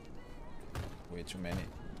 Way too many.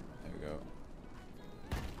 There we go.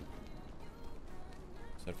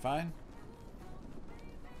 Is that fine?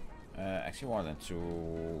 Actually wanted to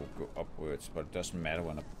go upwards, but it doesn't matter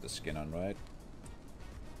when I put the skin on, right?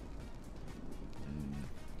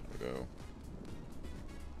 There we go.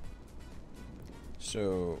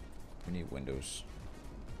 So we need windows.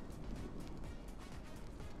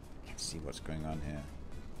 Can't see what's going on here.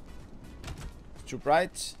 It's too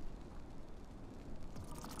bright.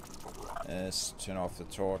 Let's turn off the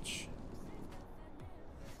torch.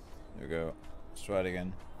 There we go. Let's try it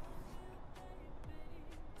again.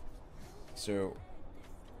 So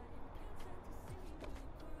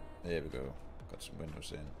there we go. Got some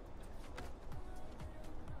windows in.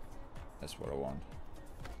 That's what I want.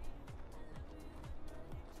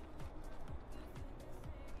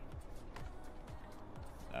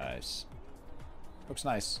 Nice. Looks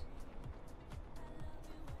nice.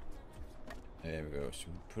 There we go. So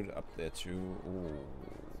we put it up there too. Ooh.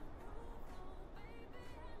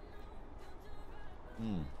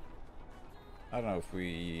 I don't know if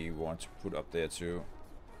we want to put up there too.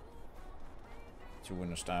 2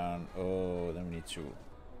 windows down. Oh, then we need to.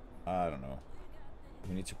 I don't know.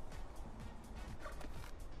 We need to.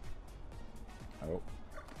 Oh.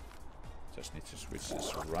 Just need to switch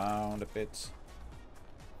this around a bit.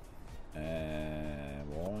 And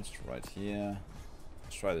walls right here.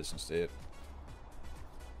 Let's try this instead.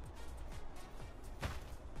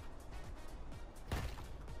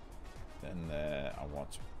 Then I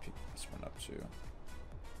want to pick this one up too.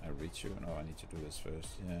 I reach you. No, I need to do this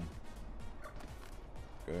first. Yeah.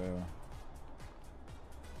 Go.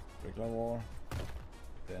 Regular wall.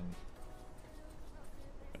 Then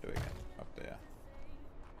do it again up there.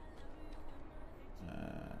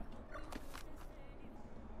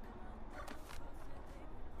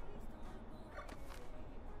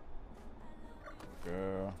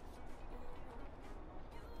 Go.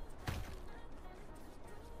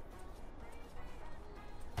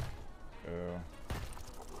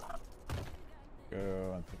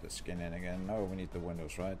 Go and put the skin in again. No, we need the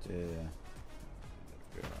windows, right? Yeah.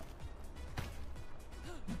 Go.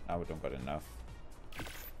 Now we don't got enough.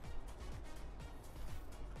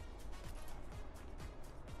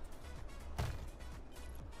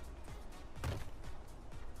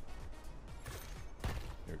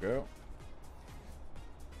 Here we go.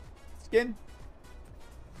 Skin.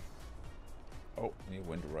 Oh, we need a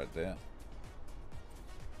window right there.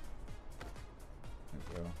 There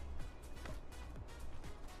we go.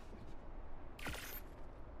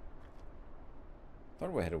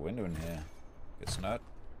 Thought we had a window in here. It's not.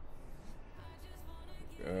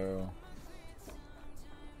 Go.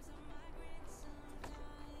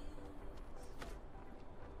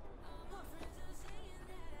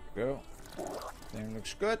 Go. Thing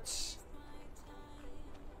looks good.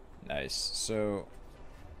 Nice. So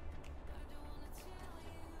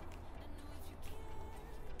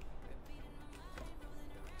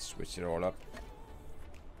switch it all up.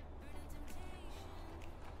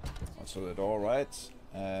 Also the door, right?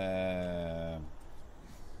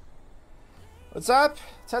 What's up,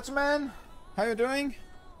 Tattoo Man? How you doing?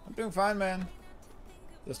 I'm doing fine, man.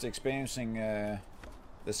 Just experiencing the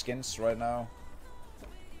skins right now.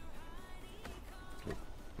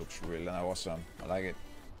 Looks really awesome. I like it.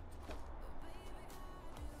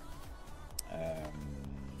 There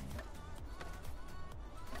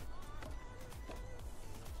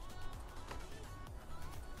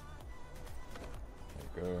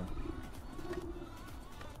we go.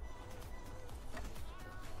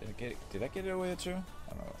 Did I get it over here too? I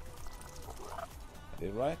don't know. I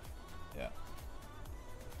did right? Yeah.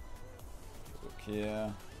 Look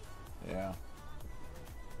here. Yeah.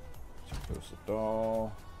 Just close the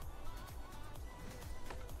door.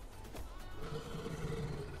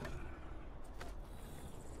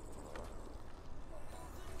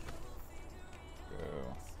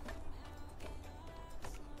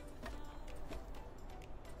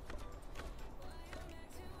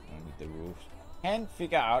 Can't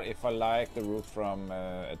figure out if I like the roof from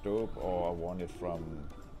Adobe or I want it from.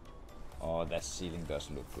 Oh, that ceiling does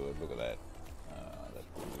look good. Look at that.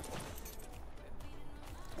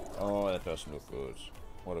 Oh, that does look good.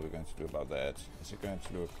 What are we going to do about that? Is it going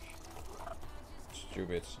to look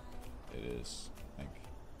stupid? It is, I think.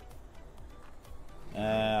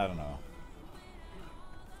 I don't know.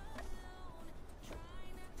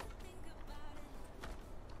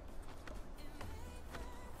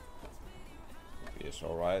 is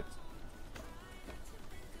alright.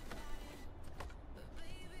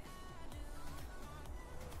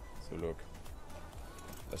 So look.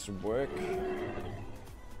 Does it work?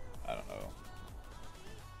 I don't know.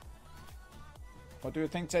 What do you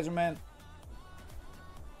think, Tattoo Man?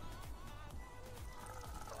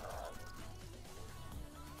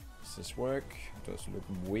 Does this work? Does it look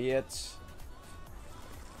weird?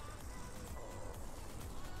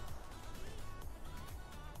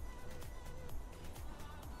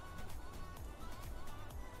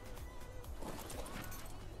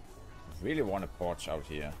 Really want a porch out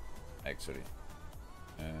here, actually.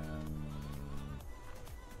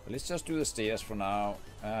 But let's just do the stairs for now.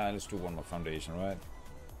 Let's do one more foundation, right?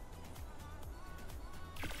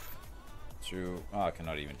 Two. Oh, I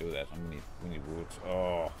cannot even do that. We need wood.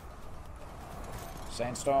 Oh,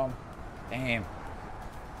 sandstorm. Damn.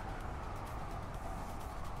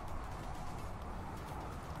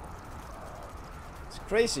 It's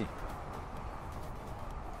crazy.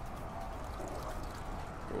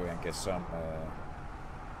 Go ahead and get some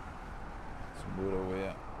wood over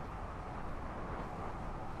here.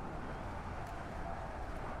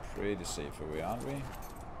 Pretty safe away, aren't we?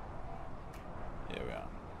 Here we are.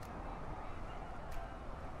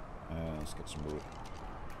 Let's get some wood.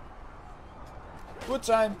 Wood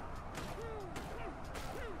time!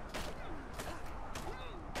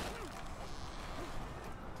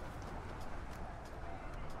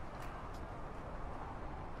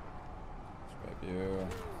 Let's grab you.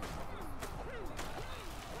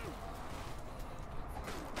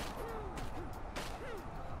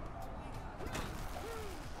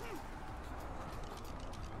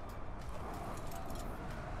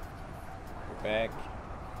 Back.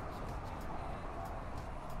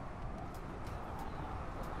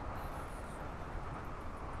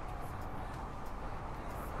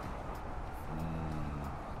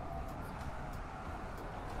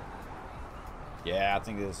 Yeah, I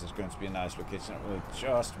think this is going to be a nice location. We'll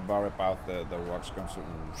just worry about the rocks going to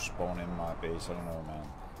spawn in my base. I don't know, man.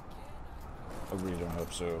 I really don't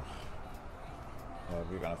hope so.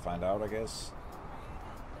 We're gonna find out, I guess.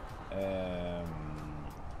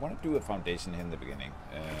 Want to do a foundation here in the beginning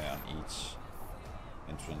on each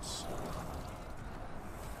entrance.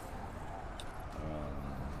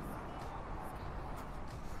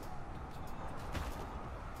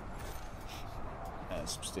 And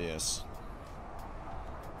some stairs.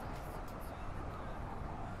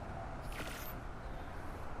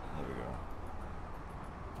 There we go.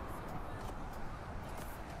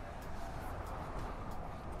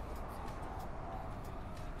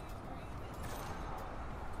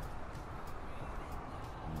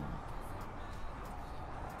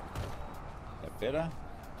 Better? I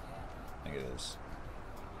think it is.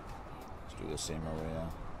 Let's do the same over here.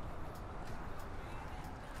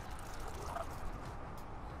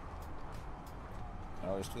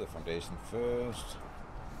 Now let's do the foundation first.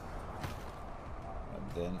 And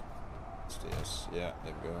then stairs. Yeah,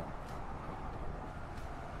 there we go.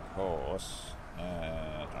 Horse.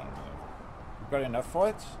 I don't know. We got enough for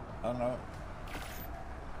it? I don't know.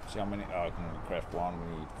 See how many. Oh, I can craft one.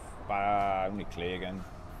 We need 5. We need clay again.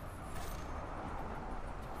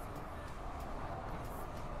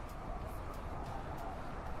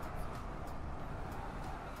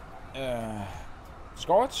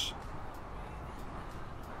 Scorched?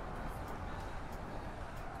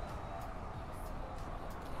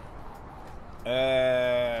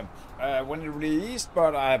 When it released,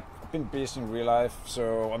 but I've been busy in real life,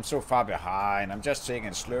 so I'm so far behind. I'm just taking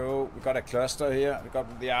it slow. We got a cluster here. We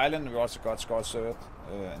got the island. We also got Scorched in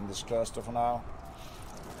this cluster for now.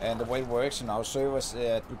 And the way it works in our servers,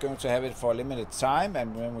 we're going to have it for a limited time,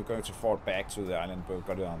 and then we're going to fall back to the island. But we've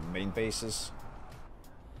got it on main bases.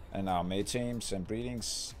 And our mate tames and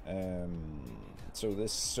breedings. So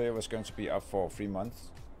this server is going to be up for 3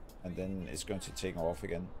 months, and then it's going to take off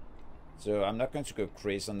again. So I'm not going to go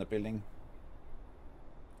crazy on the building,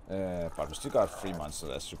 but we still got 3 months, so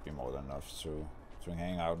that should be more than enough to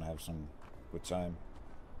hang out and have some good time.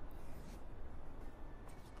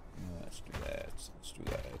 Let's do that. Let's do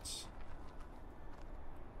that.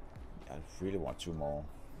 I really want 2 more.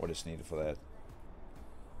 What is needed for that?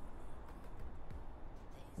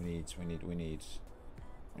 We need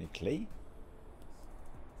clay?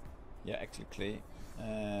 Yeah, actually clay.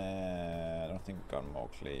 I don't think we've got more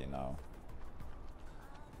clay now.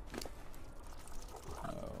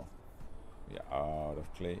 Oh, we are out of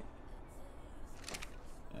clay.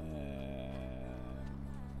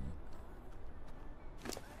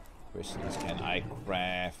 Question is, can I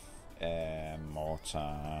craft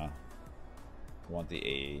mortar? Want the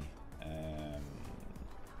A?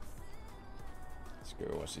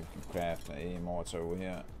 Let's go and see if we can craft a mortar over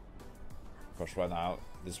here. Because right now,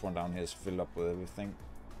 this one down here is filled up with everything.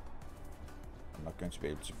 I'm not going to be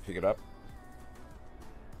able to pick it up.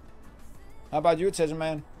 How about you, Teddy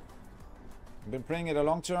man? You've been playing it a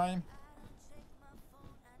long time?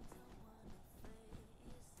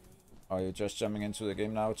 Are you just jumping into the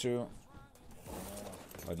game now too?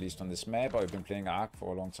 Or at least on this map, or you've been playing Ark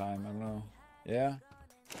for a long time? I don't know. Yeah?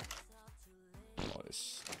 Oh,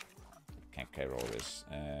 this... Can't carry all this.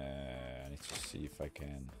 I need to see if I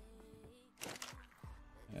can...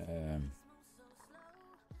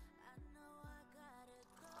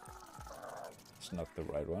 It's not the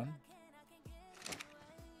right one.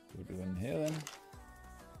 Put it in here then.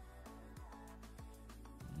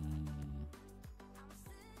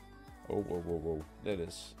 Oh, whoa, whoa, whoa. There it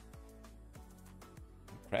is.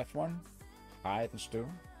 Craft one. Hide and stew.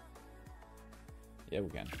 Yeah, we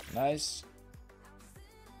can. Nice.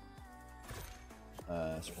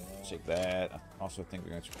 So we'll take that. I also think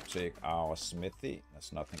we're going to take our smithy.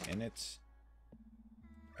 There's nothing in it.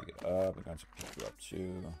 Pick it up. We're going to pick you up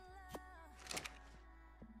too.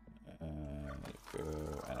 There you go.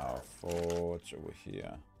 And our forge over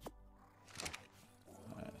here.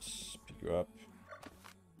 Let's pick you up.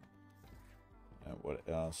 What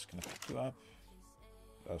else can I pick you up?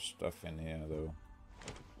 There's stuff in here though. I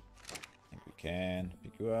think we can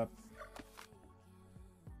pick you up.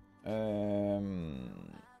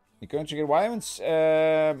 You're going to get wyverns.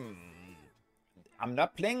 I'm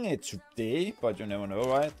not playing it today, but you never know,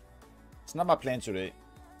 right? It's not my plan today,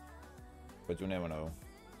 but you never know.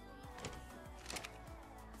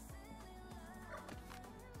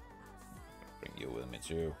 Bring you with me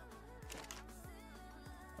too.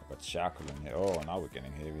 I've got charcoal in here. Oh, now we're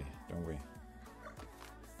getting heavy, don't we?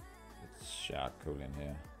 It's charcoal in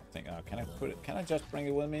here. I think. Can I put it? Can I just bring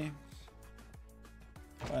it with me?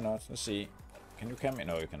 Why not? Let's see. Can you carry me?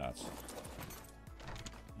 No, you cannot.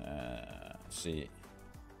 Let's see.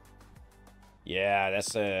 Yeah,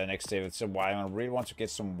 that's the next step. It's a wyvern. I really want to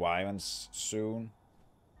get some wyverns soon.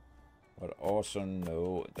 But also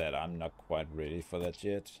know that I'm not quite ready for that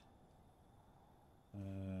yet.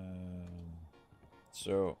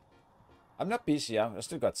 So, I'm not busy. I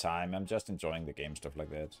still got time. I'm just enjoying the game, stuff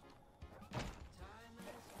like that.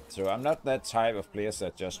 So, I'm not that type of players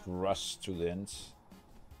that just rush to the end.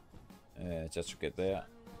 Just to get there.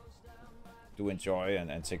 Do enjoy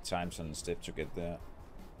and take time and step to get there.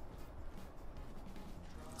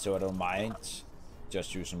 So I don't mind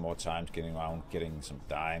just using more time getting around, getting some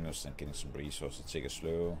dinos and getting some resources. Take it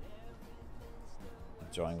slow.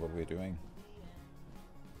 Enjoying what we're doing.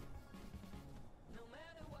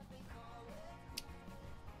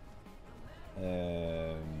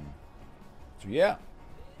 So yeah.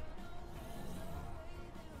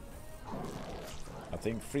 I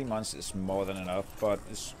think 3 months is more than enough, but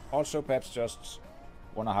it's also perhaps just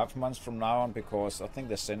 1.5 months from now on, because I think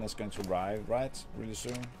the Ascended is going to arrive, right? Really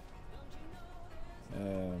soon.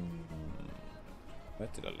 Where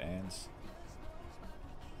did I land?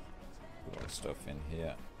 Put all the stuff in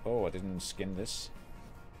here. Oh, I didn't skin this.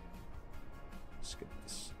 Skin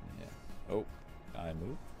this in here. Oh, I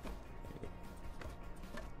moved.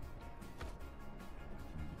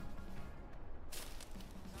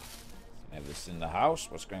 Have this in the house.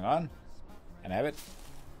 What's going on? Can I have it?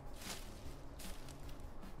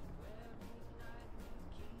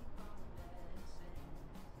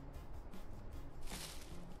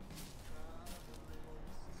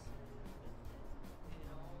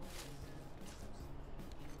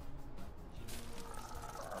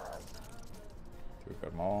 We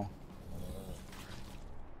got more.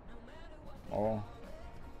 More.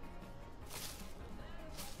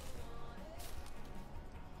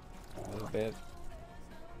 A little bit.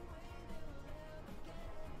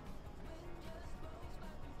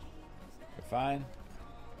 We're fine.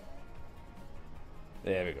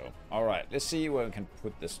 There we go. Alright, let's see where we can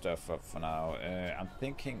put this stuff up for now. I'm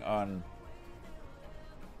thinking on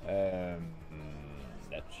that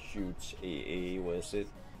huge AA, where is it?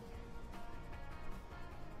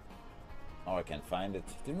 Oh, I can't find it.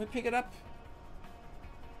 Didn't we pick it up?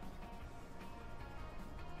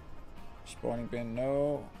 Spawning bin,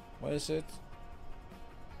 no. Where is it?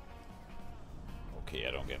 Okay,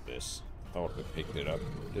 I don't get this. Thought we picked it up,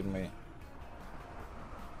 didn't we?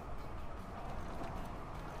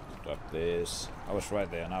 Drop this. I was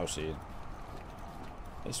right there, now see it.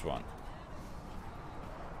 This one.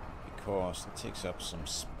 Because it takes up some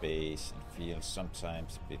space and feels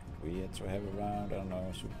sometimes a bit weird to have around. I don't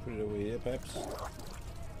know, should we put it over here perhaps?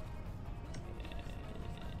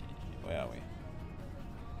 Where are we?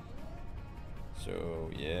 So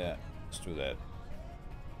yeah, let's do that.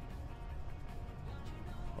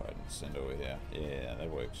 Right, send over here. Yeah, that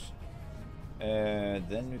works.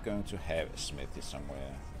 Then we're going to have a smithy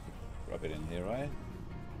somewhere. Drop it in here, right?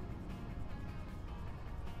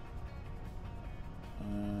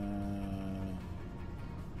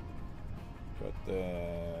 Got the... I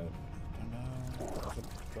don't know.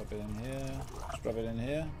 Drop it in here. Just drop it in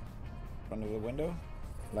here. In front of the window.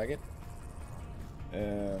 Like it.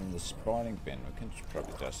 The spawning bin. We can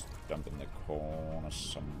probably just dump in the corner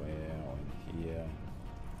somewhere or in here.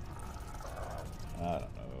 I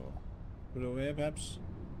don't know. Put it over here, perhaps?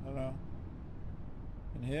 I don't know.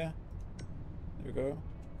 In here? There we go.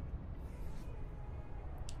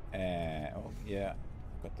 Oh, yeah.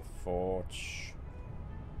 Got the forge.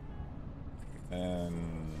 So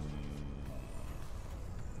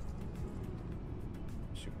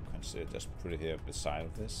you can consider just put it here beside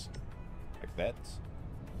of this. Like that.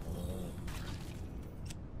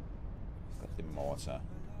 Got the mortar.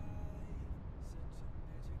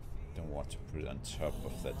 Don't want to put it on top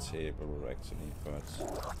of that table actually, but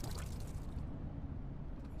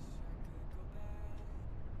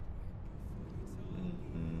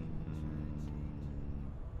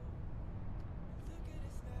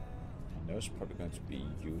I know it's probably going to be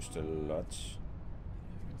used a lot.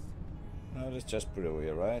 No, let's just put it over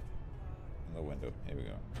here, right? In the window. Here we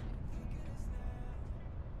go.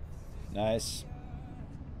 Nice.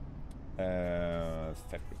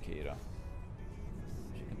 Fabricator.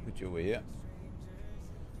 You can put you over here.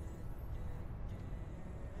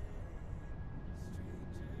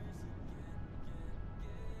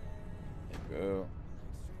 There we go.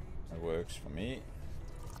 That works for me.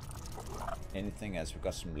 Anything else? We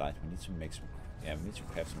got some light. We need to make some. Yeah, we need to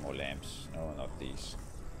craft some more lamps. No, not these.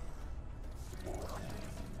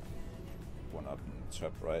 One up in the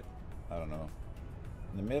top, right? I don't know.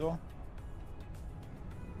 In the middle.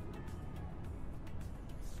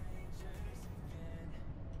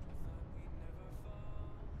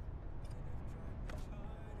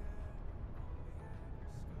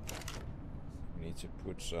 We need to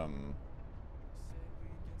put some.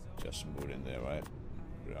 Just some wood in there, right?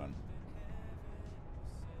 Put it on.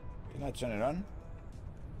 Can I turn it on?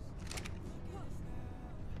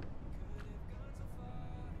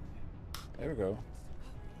 There we go.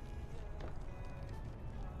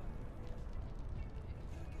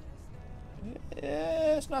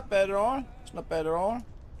 Yeah, it's not bad at all. It's not bad at all.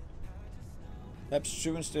 Perhaps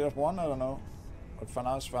 2 instead of 1, I don't know. But for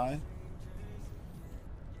now it's fine.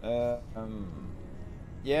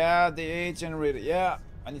 Yeah, the A generator. Yeah,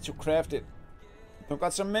 I need to craft it. I've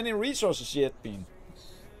got so many resources yet, Bean.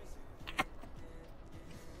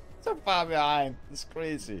 So far behind. It's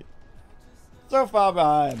crazy. So far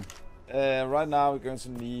behind. Right now we're going to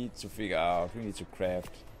need to figure out. We need to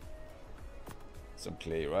craft some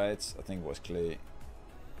clay, right? I think it was clay.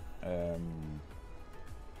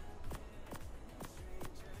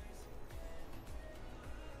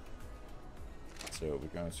 So we're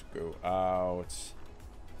going to go out.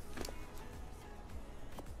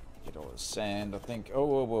 Get all the sand, I think. Oh,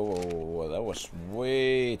 whoa, whoa, whoa, whoa, that was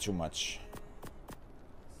way too much.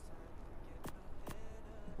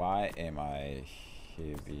 Why am I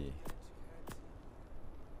heavy?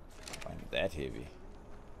 I'm that heavy.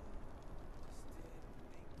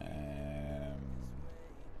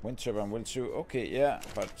 Wind turbine will too. Okay, yeah,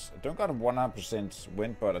 but I don't got a 100%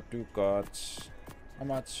 wind, but I do got how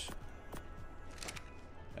much?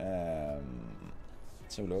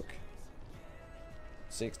 Let's have a look.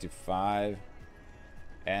 65,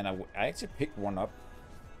 and I actually picked one up.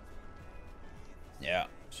 Yeah,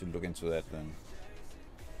 should look into that then.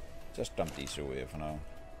 Just dump these away for now.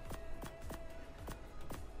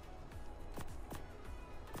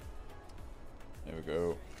 There we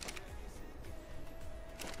go.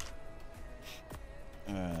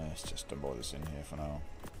 Let's just dump all this in here for now.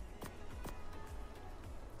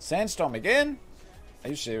 Sandstorm again? Are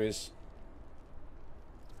you serious?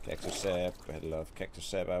 Cactus sap. I had a lot of cactus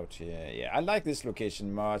sap out here. Yeah, I like this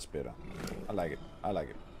location much better. I like it. I like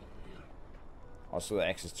it. Also, the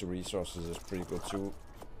access to resources is pretty good too.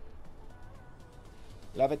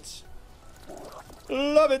 Love it.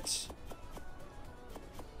 Love it.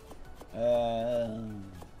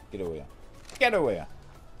 Get over here. Get over here.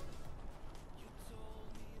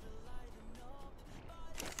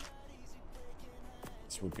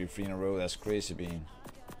 This would be 3 in a row. That's crazy, Bean.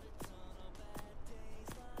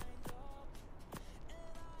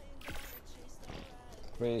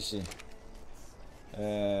 Crazy.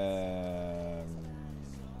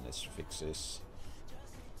 Let's fix this.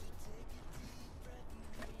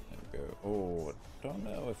 There we go. Oh, I don't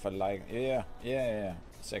know if I like. Yeah.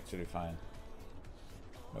 It's actually fine.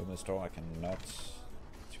 Open the store. I cannot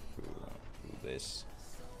do this.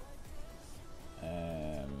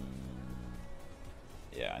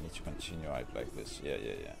 Yeah, I need to continue out like this. Yeah,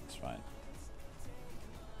 it's fine.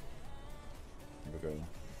 Here we go.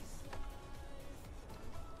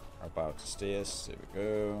 About the stairs. There we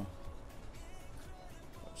go.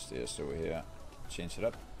 Stairs over here. Change it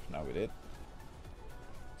up. Now we did.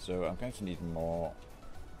 So I'm going to need more.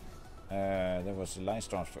 There was a line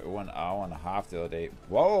storms for over an hour and a half the other day.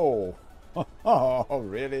 Whoa! Oh,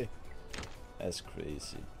 really? That's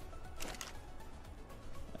crazy.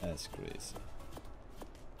 That's crazy.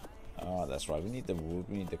 Oh, that's right. We need the wood.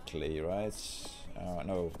 We need the clay, right?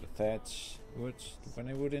 No, the thatch. Wood. Do we have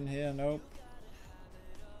any wood in here? Nope.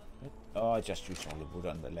 Oh, I just used all the wood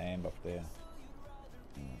on the lamp up there.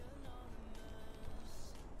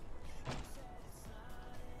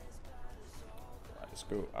 Right, let's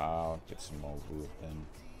go out, get some more wood then.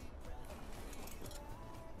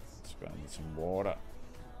 Let's go and need some water.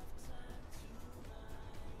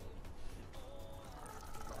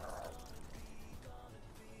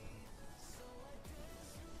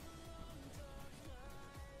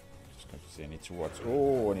 I need to watch.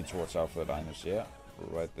 Oh, I need to watch out for the dinosaurs. Yeah,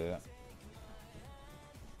 right there.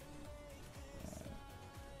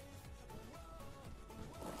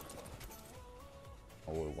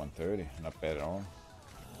 Oh, 130. Not bad at all.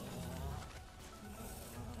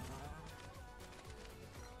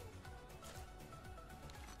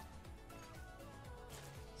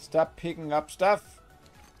 Stop picking up stuff.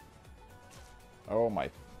 Oh my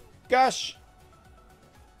gosh.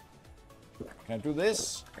 Can I do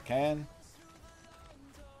this? I can.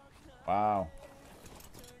 Wow.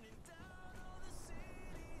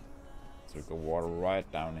 So we got water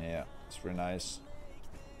right down here. It's really nice.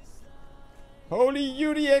 Holy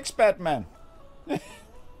UDX Batman!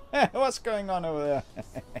 What's going on over there?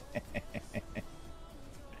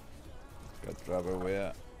 Got drop over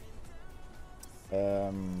here.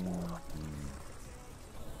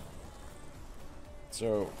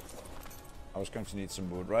 So I was going to need some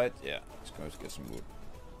wood, right? Yeah, let's go get some wood.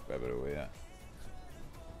 Grab it over here.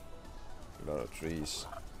 A lot of trees.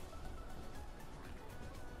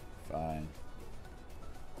 Fine.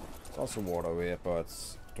 There's also water over here,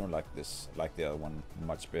 but I don't like this. I like the other one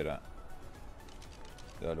much better.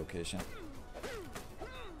 The other location.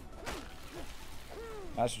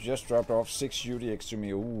 Nice, you just dropped off 6 UDX to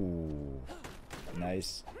me. Ooh.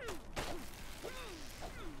 Nice.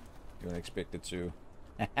 You weren't expected to.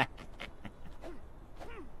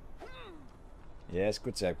 Yeah, it's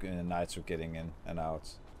good to have knights who getting in and out.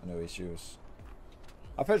 No issues.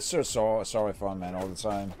 I felt so sorry for him, man, all the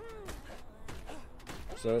time.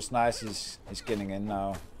 So it's nice he's getting in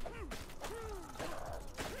now.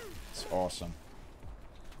 It's awesome.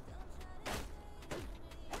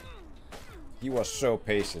 He was so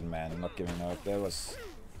patient, man, not giving up.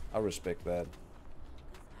 I respect that.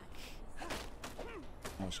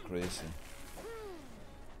 That was crazy.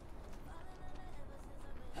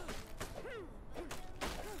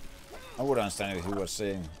 I would understand if he was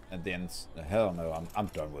saying at the end, hell no, I'm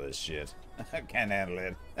done with this shit. I can't handle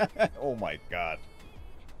it. Oh my god.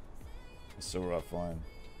 It's so rough for him.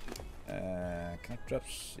 Can I drop?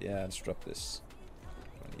 Yeah, let's drop this.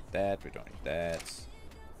 Don't need that, we don't need that.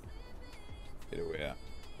 Get away.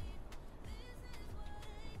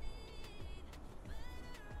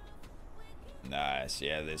 Nice,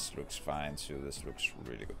 yeah, this looks fine too. This looks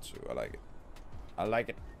really good too. I like it. I like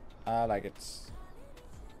it. I like it.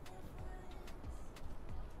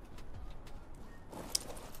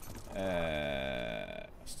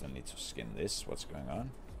 Still need to skin this. What's going on?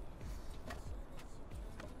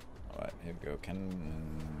 Alright, here we go.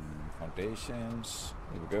 Foundations.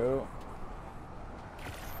 Here we go.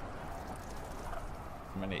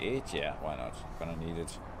 How many? 8? Yeah, why not? Gonna need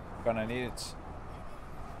it. Gonna need it.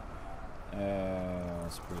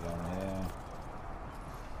 Let's put it down here.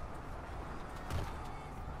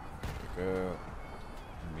 There we go.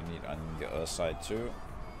 And we need on the other side too.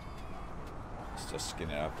 Let's just skin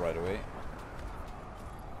it up right away.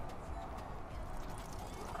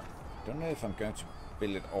 Don't know if I'm going to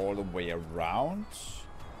build it all the way around.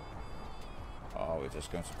 Oh, we're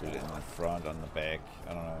just going to build it in the front, on the back.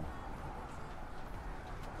 I don't know.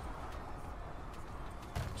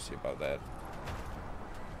 See about that.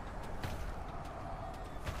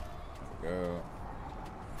 There we go.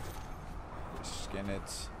 Just skin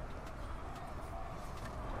it.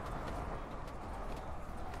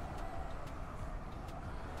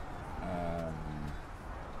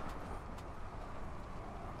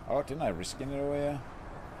 Oh, didn't I reskin it over here?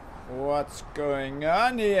 What's going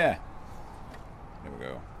on here? There we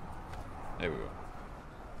go. There we go.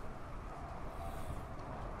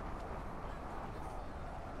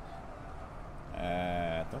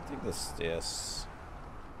 I don't think think the stairs.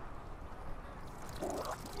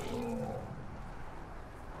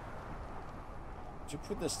 Would you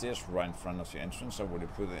put the stairs right in front of the entrance, or would you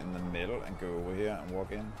put it in the middle and go over here and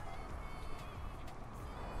walk in?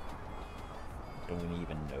 Don't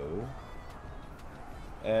even know.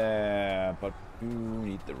 But you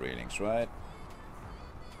need the railings, right?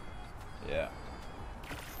 Yeah.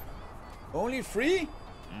 Only 3?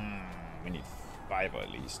 We need fiber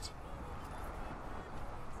at least.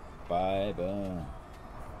 Fiber.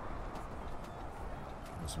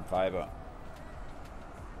 There's some fiber.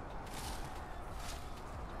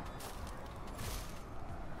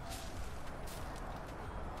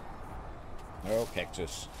 No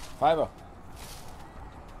cactus. Fiber.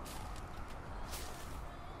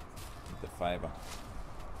 Need the fiber.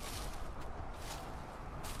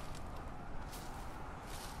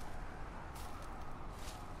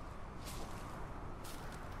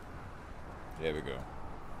 There we go.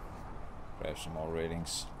 Grab some more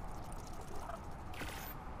ratings.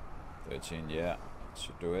 13, yeah.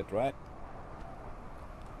 Should do it, right?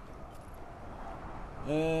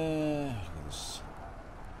 This.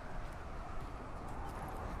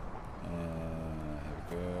 Here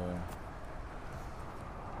we go.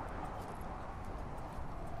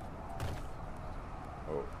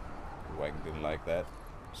 Oh, the wagon didn't like that.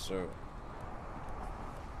 So.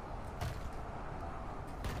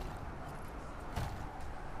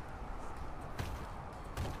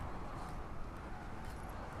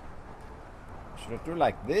 Should I do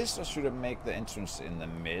like this, or should I make the entrance in the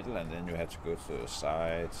middle and then you have to go to the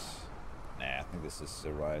sides? Nah, I think this is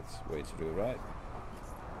the right way to do it, right?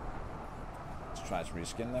 Let's try to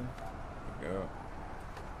reskin them. There we go.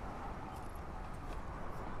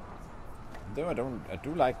 Though I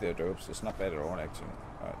do like the adobes, it's not bad at all actually.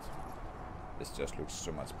 But this just looks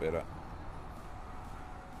so much better.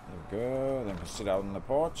 There we go, then we can sit out on the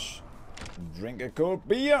porch and drink a cold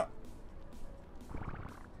beer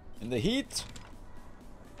in the heat.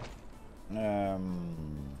 How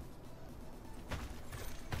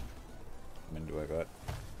many do I got?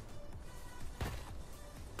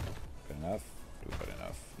 Good enough? Do got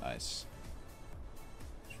enough. Nice.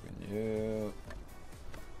 Swing you.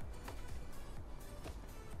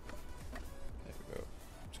 There we go.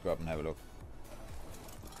 Let's go up and have a look.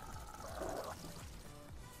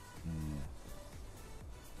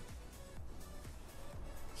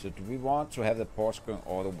 So do we want to have the porch going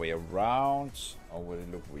all the way around, or will it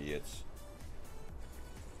look weird?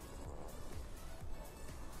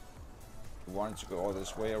 Do we want it to go all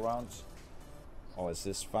this way around? Or is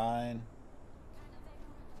this fine?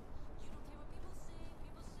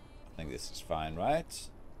 I think this is fine, right?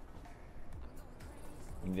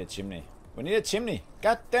 We need a chimney. We need a chimney!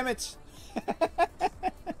 God damn it!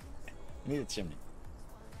 We need a chimney.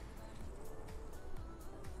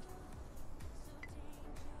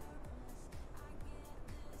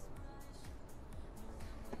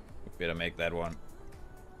 We better make that one.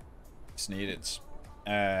 It's needed. Does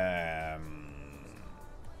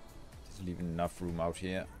it leave enough room out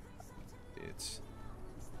here?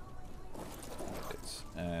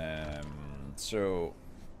 So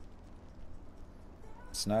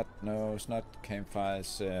it's not, no, it's not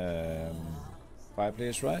campfires.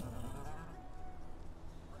 Fireplace, right?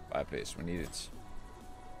 Fireplace, we need it.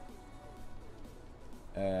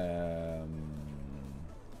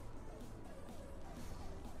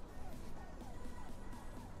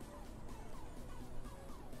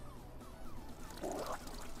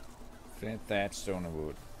 Flint, that, stone and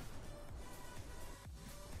wood.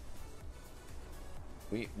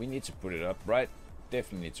 We need to put it up, right?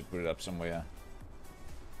 Definitely need to put it up somewhere.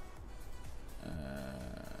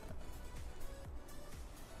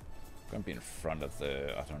 Gonna be in front of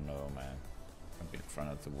the, I don't know, man. Gonna be in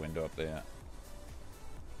front of the window up there.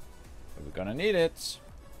 But we're gonna need it.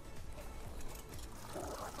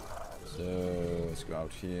 So let's go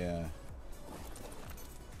out here.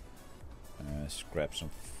 Let's grab some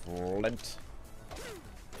flint.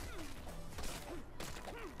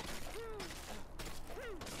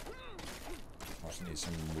 Also need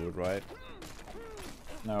some wood, right?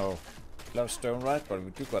 No, love stone, right? But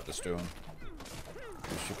we do got the stone.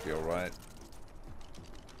 We should be alright.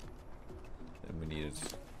 Then we need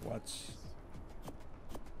it. What?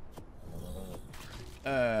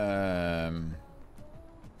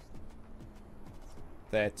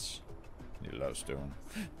 Thatch. Need a lot of stone.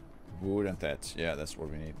 Wood and thatch. Yeah, that's what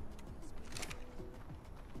we need.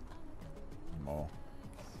 More.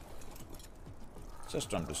 Just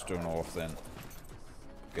dump the stone off then.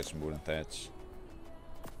 Get some wood and thatch.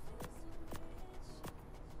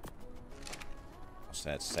 What's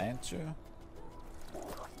that? Sand too?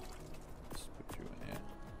 Let's put you in here.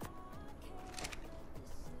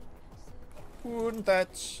 Wouldn't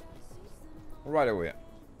that? Right away.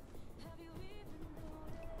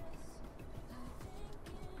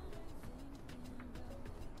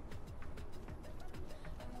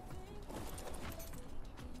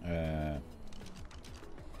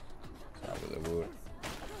 Start with the wood.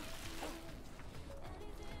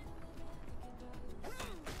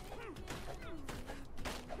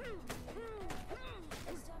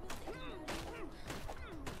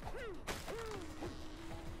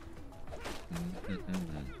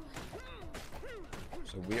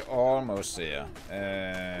 So we're almost there.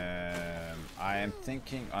 I am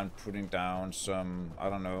thinking on putting down some, I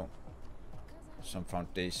don't know, some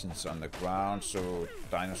foundations on the ground so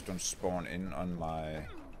dinos don't spawn in on my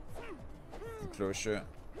enclosure.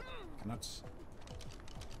 Cannot. Is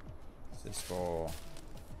this for?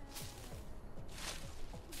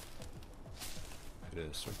 It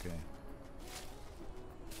is, okay.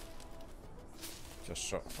 Just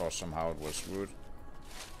thought somehow it was wood.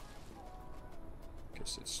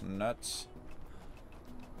 Guess it's not.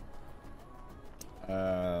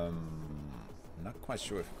 Not quite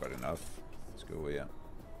sure if I got enough. Let's go here.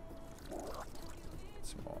 Get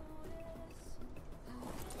some more.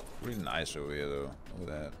 Really nice over here though. Look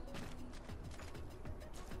at that.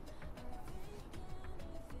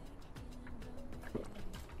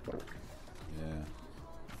 Yeah.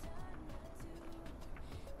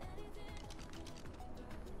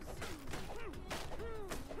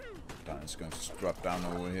 It's going to drop down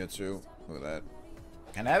over here too. Look at that.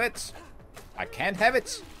 Can I have it? I can't have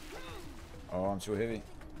it. Oh, I'm too heavy.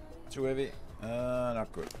 Too heavy.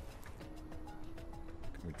 Not good.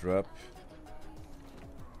 Can we drop?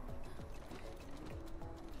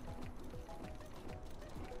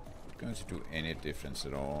 Going to do any difference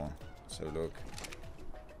at all? So look.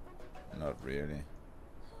 Not really.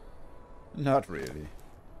 Not really.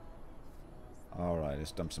 Alright,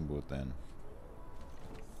 let's dump some wood then.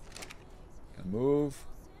 Can move.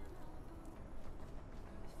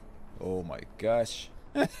 Oh my gosh.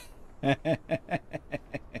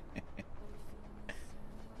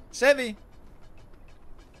 Savvy.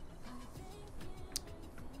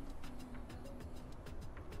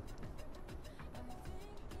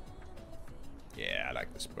 Yeah, I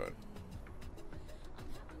like this bird.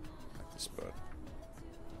 I like this bird.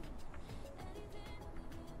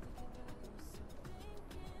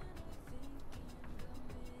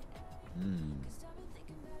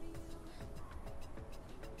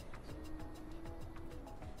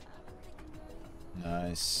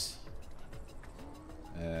 Nice.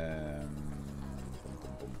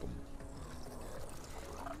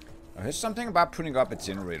 I heard something about putting up a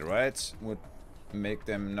generator, right? Would make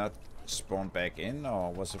them not spawn back in,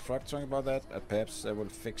 or was the frog talking about that? Perhaps they will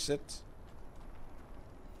fix it.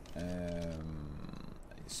 These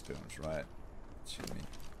stones, right? Chimney.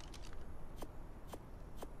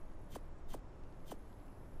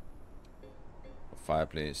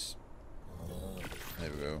 Fireplace.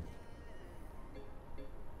 There we go.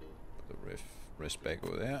 Put the rest back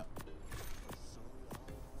over there.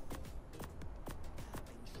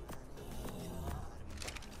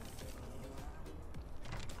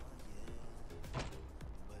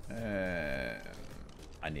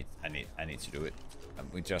 I need to do it.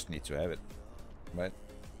 We just need to have it, right?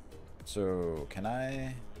 So can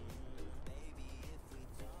I?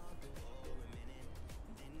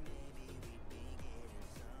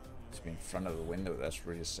 In front of the window, that's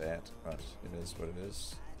really sad, but it is what it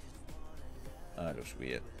is. It looks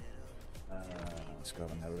weird. Let's go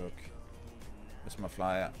and have a look. Where's my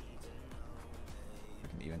flyer? I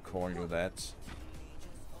can even call you that.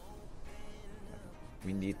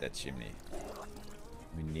 We need that chimney.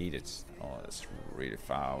 We need it. Oh, that's really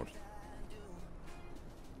far out.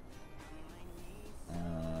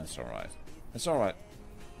 It's alright. It's alright.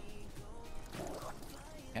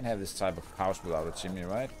 Can't have this type of house without a chimney,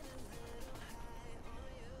 right?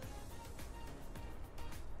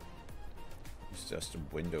 It's just a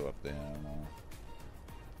window up there, I don't know.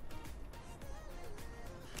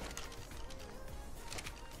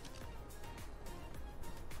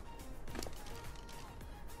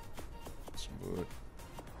 Some wood.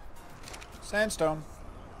 Sandstone.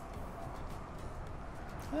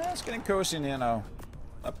 It's getting cozy in here now.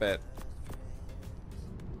 Not bad.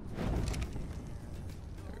 There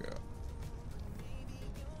we go.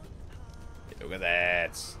 Hey, look at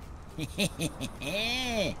that.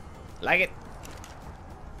 Like it.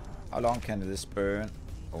 How long can this burn?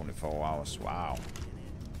 Only 4 hours. Wow.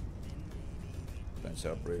 Burns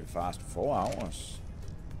up really fast. 4 hours.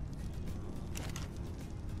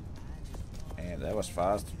 And that was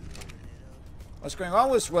fast. What's going on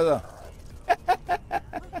with this weather?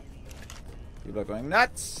 People are going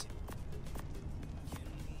nuts.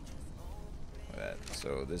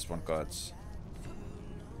 So this one got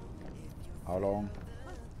how long?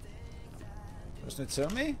 Doesn't it tell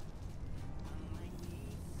me?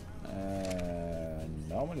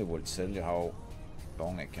 Normally it will tell you how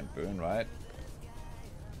long it can burn, right?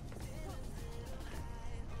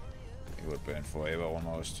 It will burn forever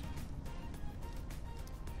almost.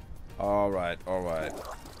 Alright, alright.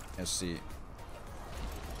 Let's see.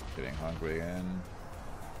 Getting hungry again.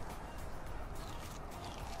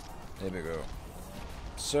 There we go.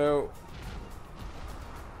 So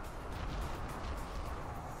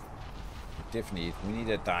definitely we need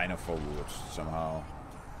a dino for wood somehow.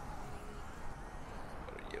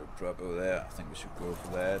 Got a yellow drop over there. I think we should go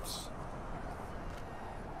for that.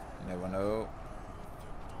 You never know.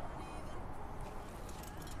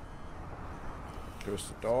 Close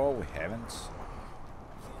the door. We haven't.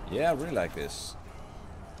 Yeah, I really like this.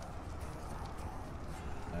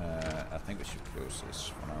 I think we should close this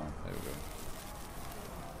for now. There we go.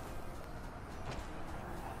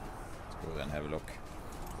 Let's go then have a look.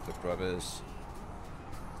 The drop is.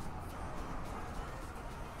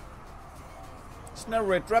 It's no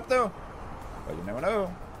red drop though. But you never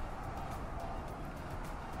know.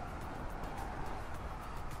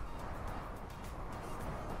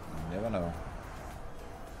 You never know.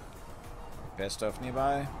 Best stuff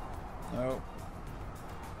nearby? No.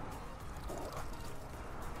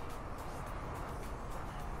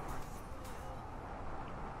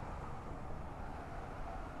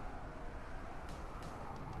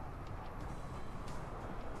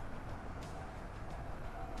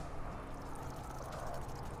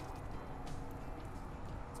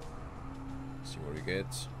 See what we get.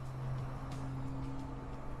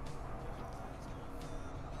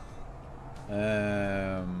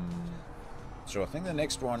 So I think the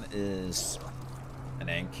next one is an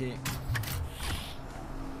Anki.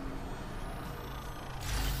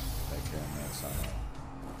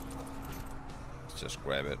 Let's just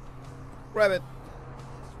grab it. Grab it!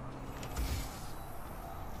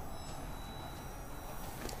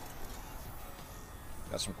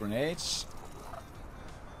 Got some grenades.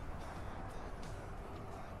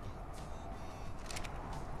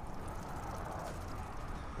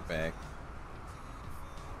 Go back.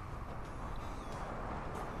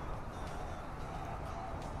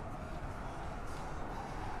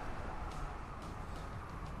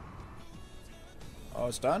 Oh,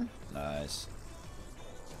 it's done? Nice.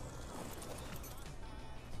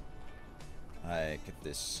 I get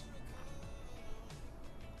this.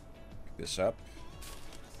 Pick this up.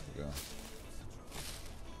 There we go.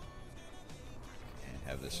 And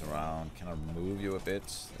have this around. Can I move you a bit?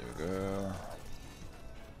 There we go.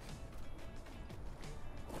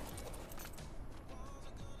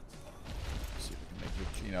 See if we can make you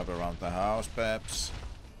clean up around the house, perhaps.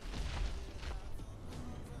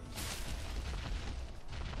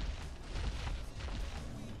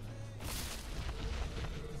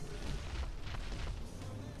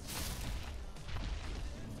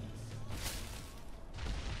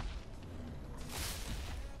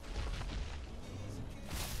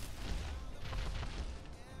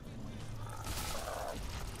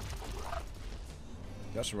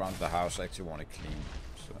 Just around the house, I actually want to clean,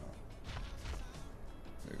 so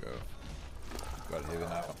there we go. Got it here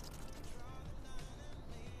now.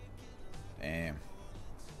 Damn.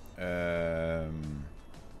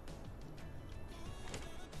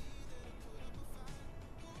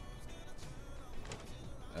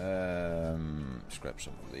 Scrap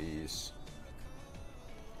some of these.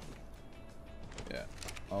 Yeah.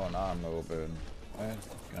 Oh, now I'm open. Can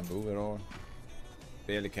I move at all?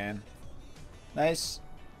 Barely can. Nice.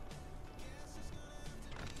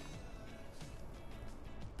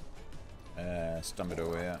 Stump it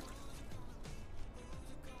over here.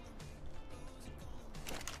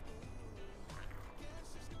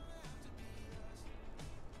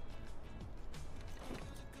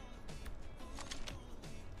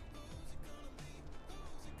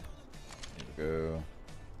 Here we go.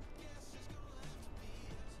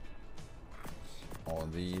 All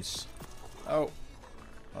these. Oh.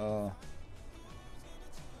 Going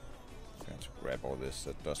to grab all this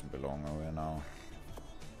that doesn't belong over here now.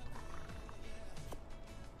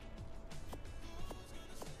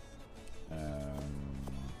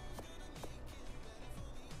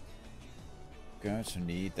 Going to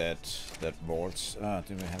need that vault. Ah,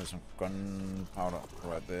 then we have some gunpowder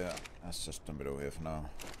right there. Let's just dump it over here for now.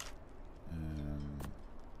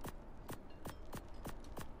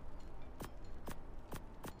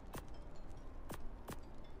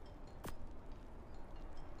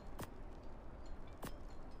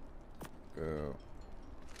 Go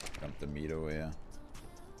dump the meat over here.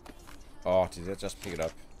 Oh, did I just pick it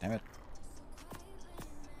up? Damn it.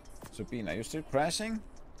 So Bean, are you still crashing?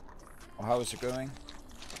 Or how is it going?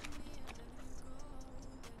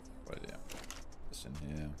 But yeah, it's in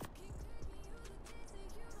here.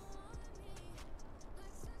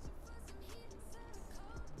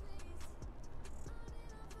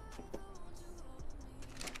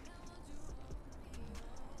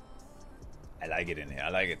 I like it in here. I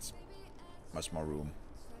like it. Much more room.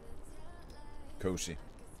 Cozy.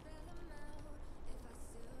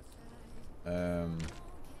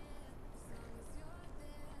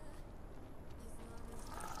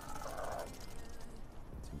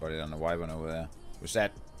 Somebody on the wyvern over there. Who's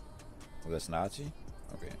that? Oh, that's Nazi?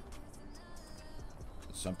 Okay.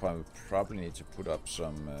 At some point we probably need to put up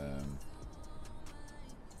some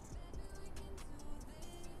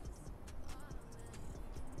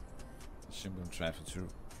simple transfer to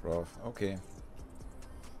frog. Okay.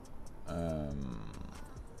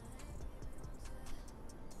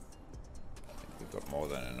 You've got more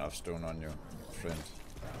than enough stone on you, friend.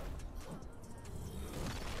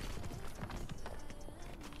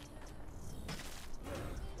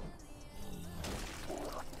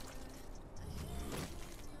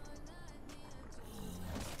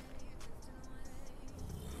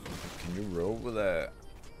 Can you roll with a...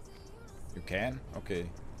 You can? Okay.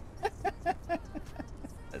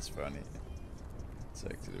 That's funny. It's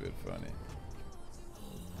actually a bit funny.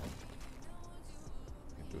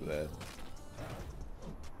 You can do that.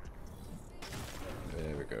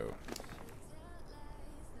 There we go.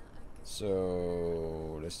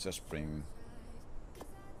 So let's just bring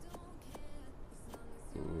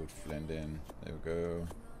food, flint in. There we go.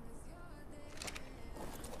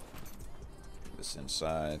 Put this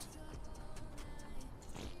inside.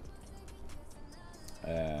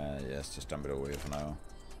 Yes, just dump it over here for now.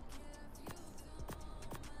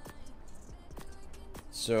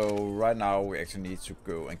 So right now we actually need to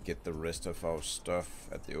go and get the rest of our stuff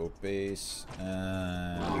at the old base.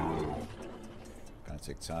 Gonna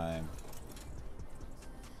take time.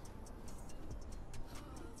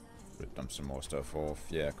 Could dump some more stuff off.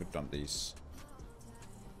 Yeah, I could dump these.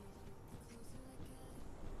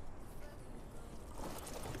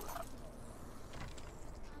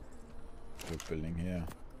 Good building here.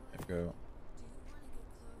 There we go.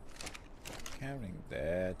 Carrying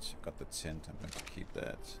that. Got the tent. I'm going to keep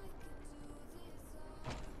that.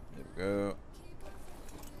 There we go.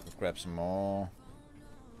 We'll grab some more.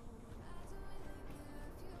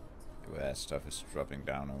 Ooh, that stuff is dropping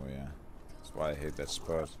down over here. That's why I hate that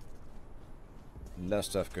spot. A lot of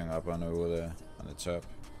stuff going up on over there on the top.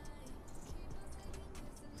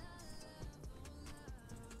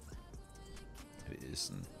 It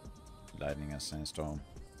isn't lightning a sandstorm.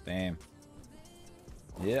 Damn.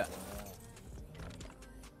 Yeah.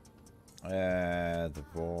 The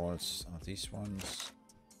boards are these ones.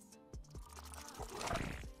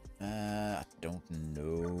 I don't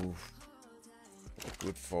know. They're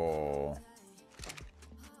good for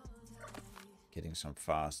getting some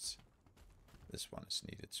fast. This one is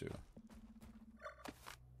needed too.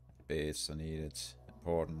 Beds are needed.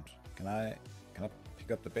 Important. Can I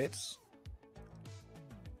pick up the beds?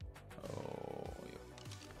 Oh,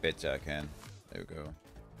 betcha I can. There we go.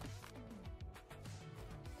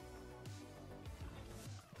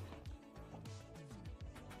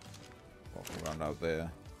 Walk around out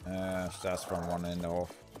there. Starts from one end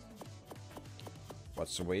off.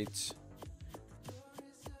 What's the weight?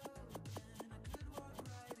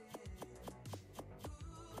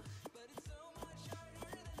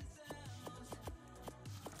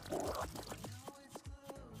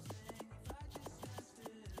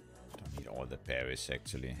 Don't need all the berries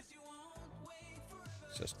actually.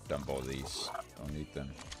 Just dump all these. Don't need them.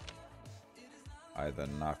 Either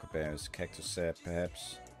narco berries, cactus sap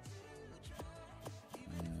perhaps.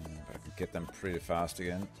 But I can get them pretty fast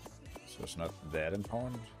again. So it's not that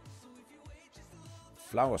important.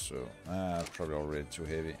 Flower so probably already too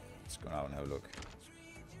heavy. Let's go out and have a look.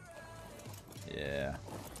 Yeah.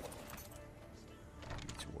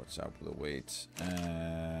 Need to watch out for the weight.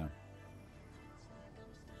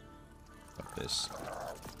 Got this.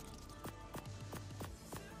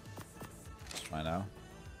 Let's try now.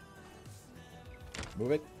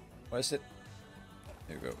 Move it. Where is it?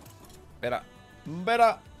 There we go. Better.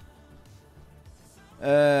 Better.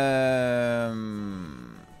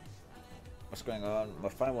 What's going on? My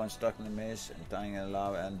 5-1 stuck in the maze and dying in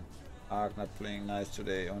lava, and Ark not playing nice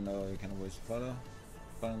today. Oh no, you can always follow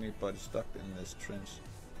me, but it's stuck in this trench.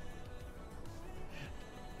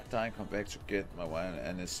 I die and come back to get my wine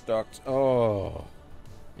and it's stuck. Oh,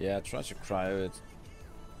 yeah, try to cryo it.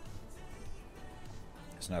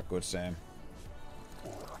 It's not good, Sam.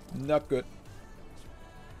 Not good.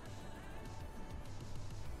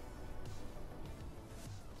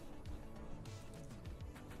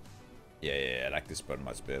 Yeah, I like this spot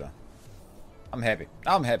much better. I'm happy.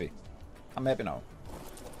 I'm happy. I'm happy now.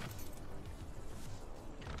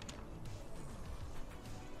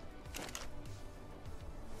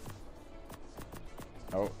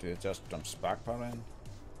 Oh, did I just dump spark powder in?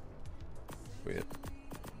 Weird.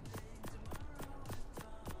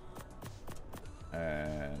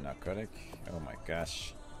 Narcotic. Oh my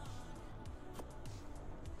gosh.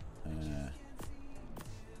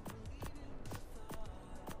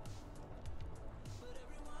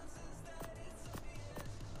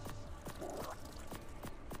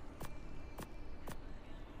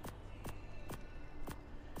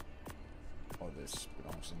 All this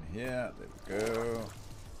belongs in here. There we go.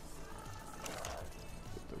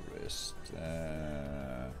 Put the rest.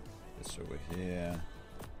 This over here.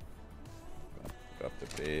 Put up the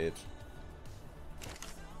bed.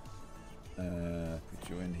 Put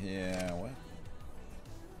you in here. What?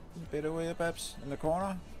 A bit over here, perhaps, in the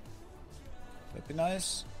corner. That'd be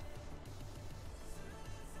nice.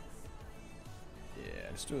 Yeah,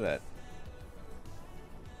 let's do that.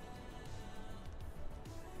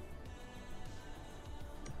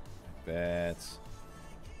 Bad.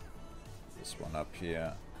 This one up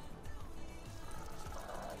here.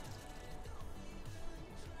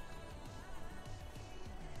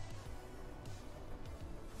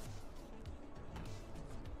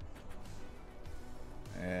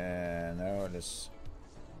 And now let's.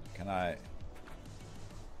 Can I?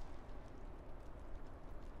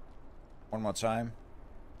 One more time.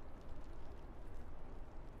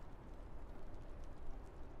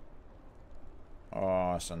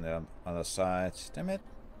 Oh, it's on the other side. Damn it.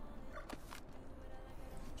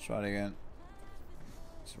 Let's try it again.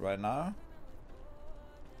 Is it right now?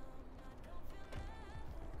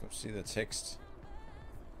 Go see the text.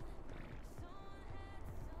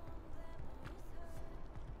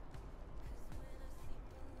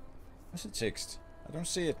 What's the text? I don't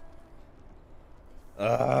see it.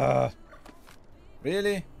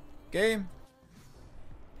 Really? Game?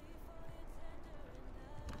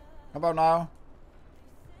 How about now?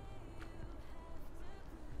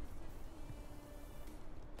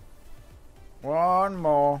 One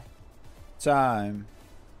more time.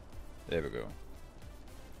 There we go.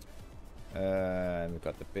 We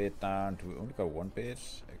got the bed down. Do we only got one bed?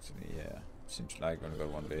 Actually, yeah. Seems like we only got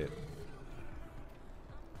one bed.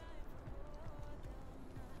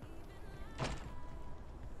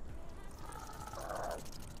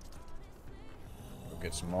 We'll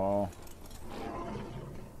get some more.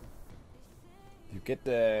 You get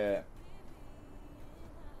the...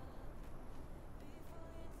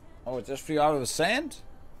 Oh, it just flew out of the sand?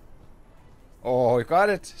 Oh, you got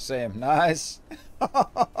it, Sam. Nice.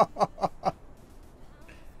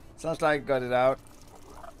 Sounds like you got it out.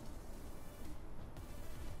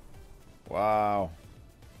 Wow.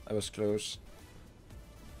 That was close.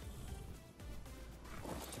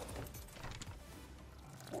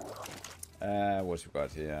 What we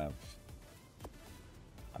got here?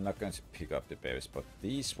 I'm not going to pick up the berries, but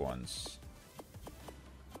these ones.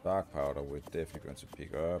 Dark powder we're definitely going to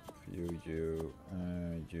pick up. You.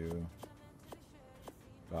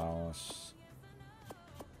 Flowers.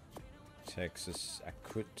 Texas. I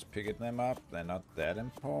could pick them up. They're not that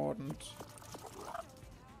important.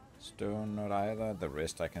 Stone not either. The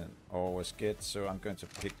rest I can always get, so I'm going to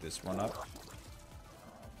pick this one up.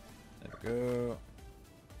 There we go.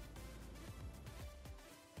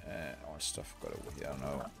 All stuff got over here. I don't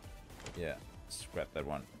know. Yeah, let's grab that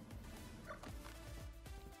one.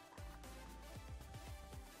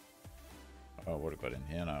 Oh, what have I got in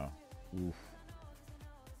here now? Oof.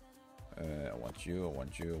 I want you, I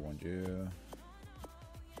want you, I want you.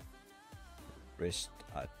 Rest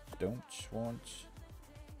I don't want.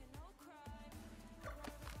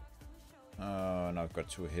 Oh, no, it got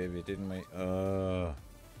too heavy, didn't we?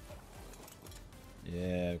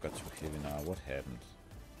 Yeah, it got too heavy now. What happened?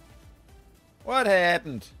 What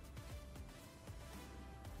happened?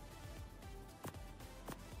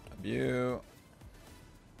 You.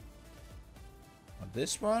 On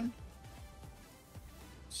this one?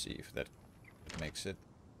 Let's see if that makes it.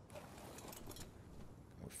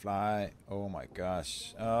 We fly. Oh my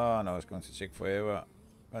gosh. Oh no, it's going to take forever.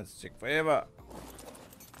 It's take forever.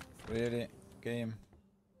 Really? Game?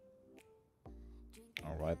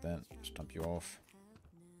 Alright then. Stomp you off.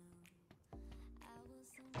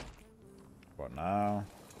 What now?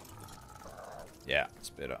 Yeah,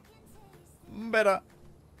 it's better. Better.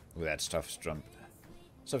 Ooh, that stuff's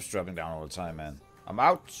dropping down all the time, man. I'm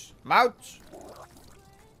out. I'm out.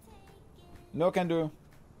 No can do.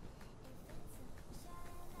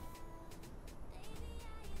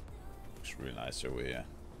 Looks really nice over here.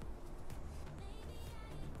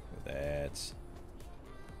 With that. Alright.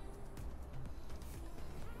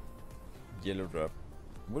 Yellow drop.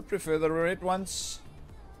 Would prefer the red ones.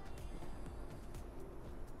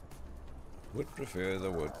 Would prefer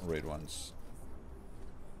the red ones.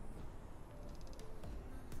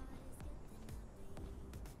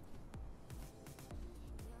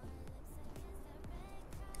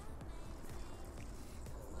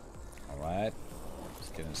 Alright. Let's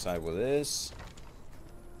get inside with this.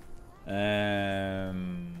 Need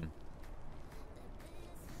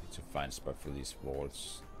to find a spot for these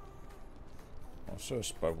walls. Also a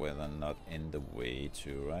spot where they're not in the way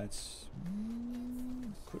too, right?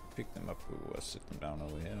 Could pick them up or sit them down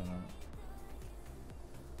over here, I don't know.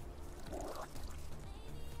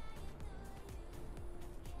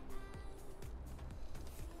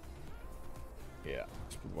 Yeah,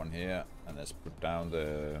 let's put one here and let's put down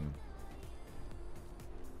the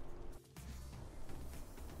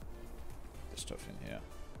stuff in here.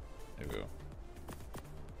 There we go.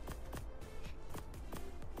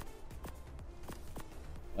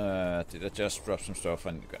 Did I just drop some stuff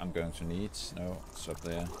I'm going to need? No, it's up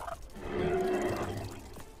there. Yeah.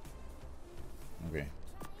 Okay.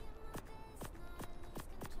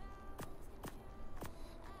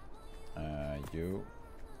 You.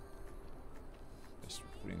 Just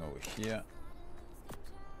putting over here.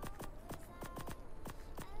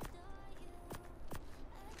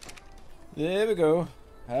 There we go.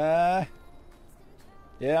 Yeah,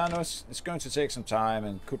 I know it's going to take some time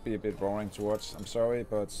and could be a bit boring to watch. I'm sorry,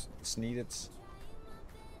 but it's needed.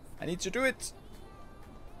 I need to do it.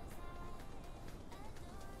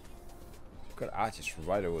 Got artists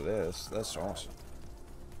right over there. That's awesome.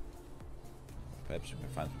 Perhaps you can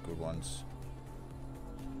find some good ones.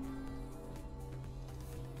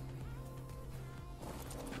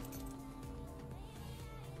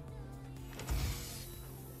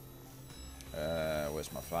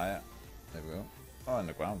 Where's my fire? There we go. Oh, on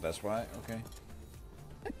the ground, that's why. Okay.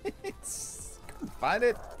 Couldn't find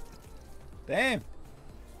it. Damn.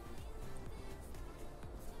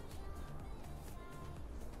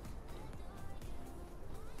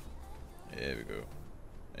 There we go.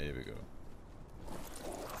 There we go.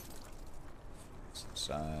 Some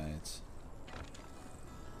sides.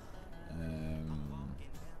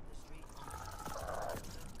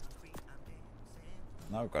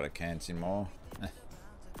 Now I've got a canteen more.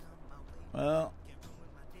 Well,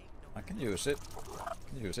 I can use it.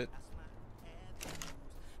 Let's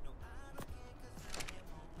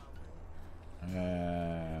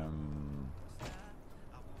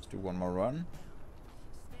do one more run.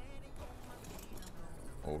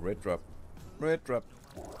 Oh, red drop. Red drop.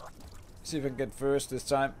 See if I can get first this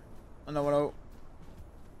time. Oh, no.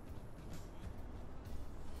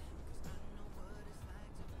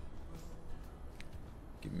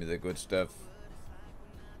 Give me the good stuff.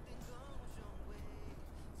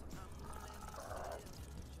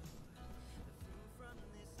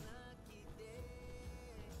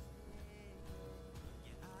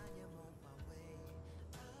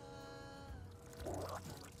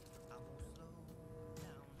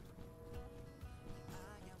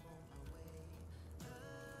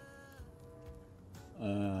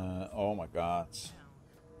 Oh my god.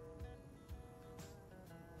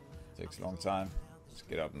 Takes a long time. Let's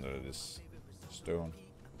get up under this stone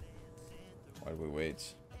while we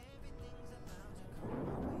wait.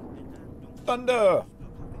 Thunder!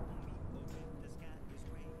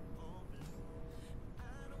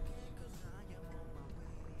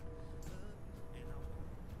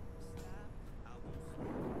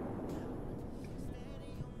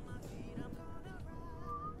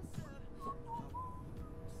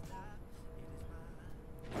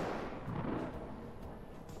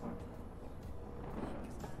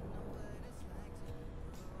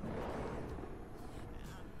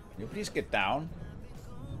 Can you please get down?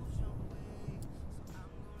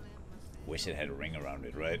 Wish it had a ring around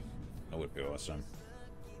it, right? That would be awesome.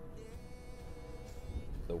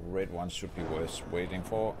 The red one should be worth waiting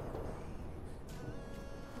for.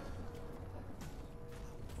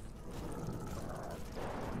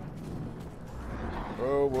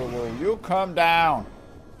 Whoa, you come down!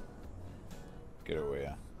 Get over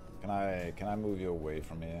here. Can I move you away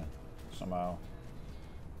from here somehow?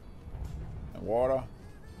 And water.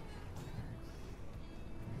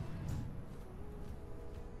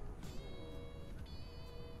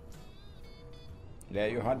 Yeah,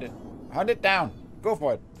 you hunt it. Hunt it down. Go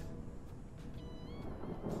for it.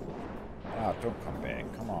 Ah, don't come back.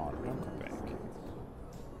 Come on, don't come back.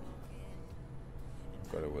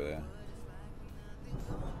 Got over there.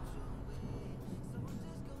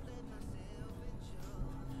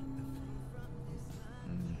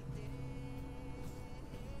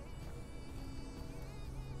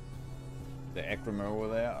 the acronym over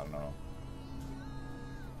there? I don't know.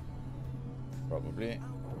 Probably.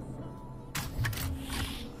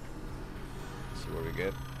 See what we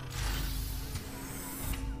get.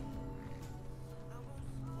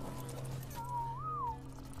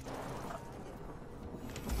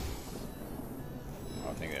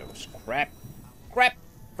 I think that was crap. Crap!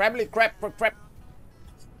 Crabbly crap for crap!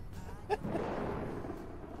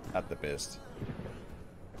 Not the best.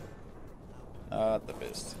 Not the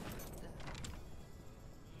best.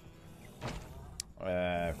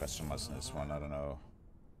 I've got so much in this one, I don't know.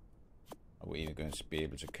 Are we even going to be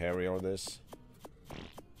able to carry all this?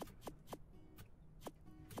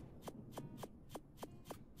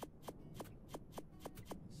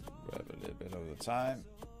 Grab a little bit of the time.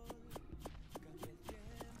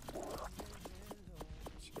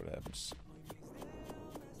 See what happens.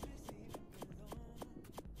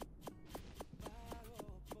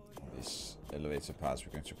 These elevator parts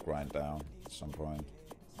we're going to grind down at some point.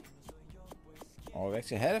 Oh, we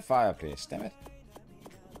actually had a fireplace, damn it.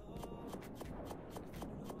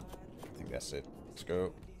 I think that's it. Let's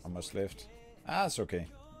go. Almost left. Ah, it's okay.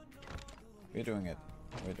 We're doing it.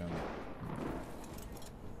 We're doing it.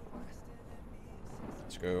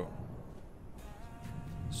 Let's go.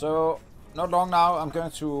 So, not long now, I'm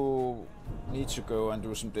going to need to go and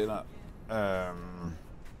do some dinner. But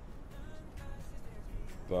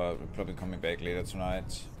we're probably coming back later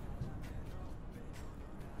tonight.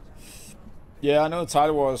 Yeah, I know the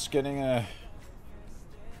title was getting other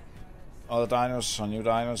dinos or new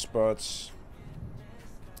dinos, but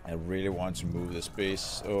I really want to move this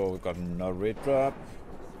base. Oh, we got another red drop.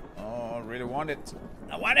 Oh, I really want it.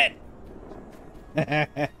 I want it!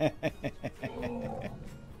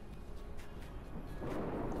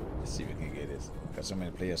 Let's see if we can get it. Got so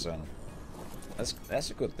many players on.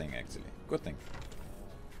 That's a good thing, actually. Good thing.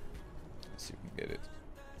 Let's see if we can get it.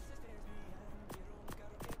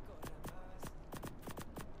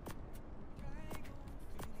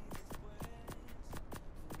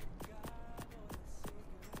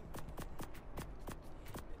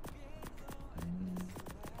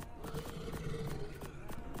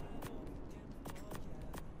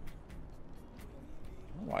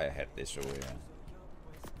 Why I had this over here.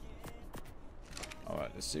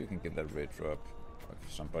 Alright, let's see if we can get that red drop.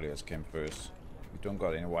 If somebody else came first. We don't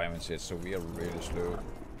got any environments yet, so we are really slow.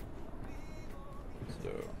 So,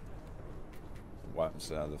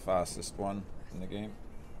 environments are the fastest one in the game.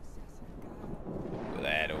 Look at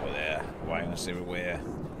that over there. Environments everywhere.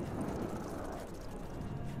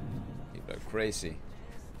 People are crazy.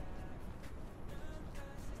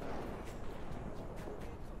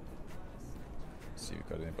 See if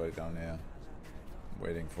we got anybody down there. I'm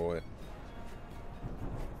waiting for it.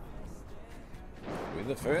 We're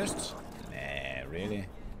the first? Nah, really?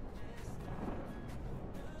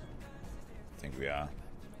 I think we are.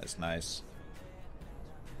 That's nice.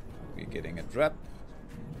 We're getting a drop.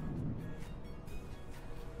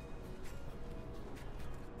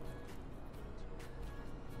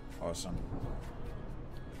 Awesome.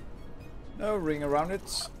 No ring around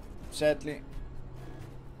it, sadly.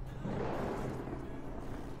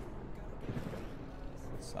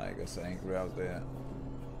 Tigers are angry out there.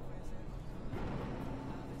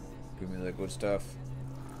 Give me the good stuff.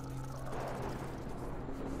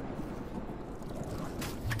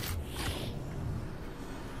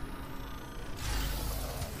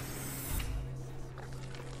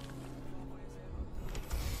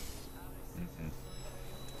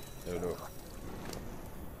 Hello.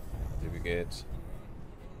 What did we get?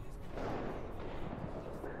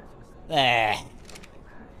 Ah,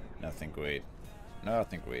 nothing great.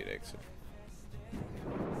 Nothing great, actually.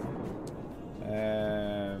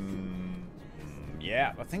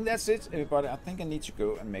 Yeah, I think that's it, everybody. I think I need to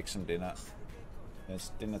go and make some dinner.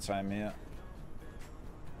 It's dinner time here.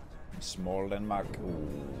 Small Denmark.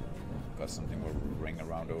 Ooh, got something will ring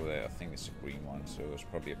around over there. I think it's a green one, so it's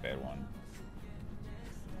probably a bad one.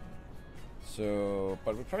 So,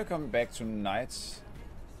 but we're probably coming back tonight.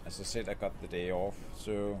 As I said, I got the day off,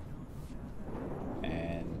 so...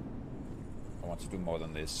 And... I want to do more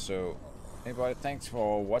than this. So, everybody, thanks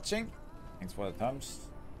for watching. Thanks for the thumbs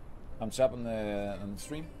up on the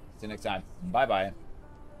stream. See you next time. Bye bye.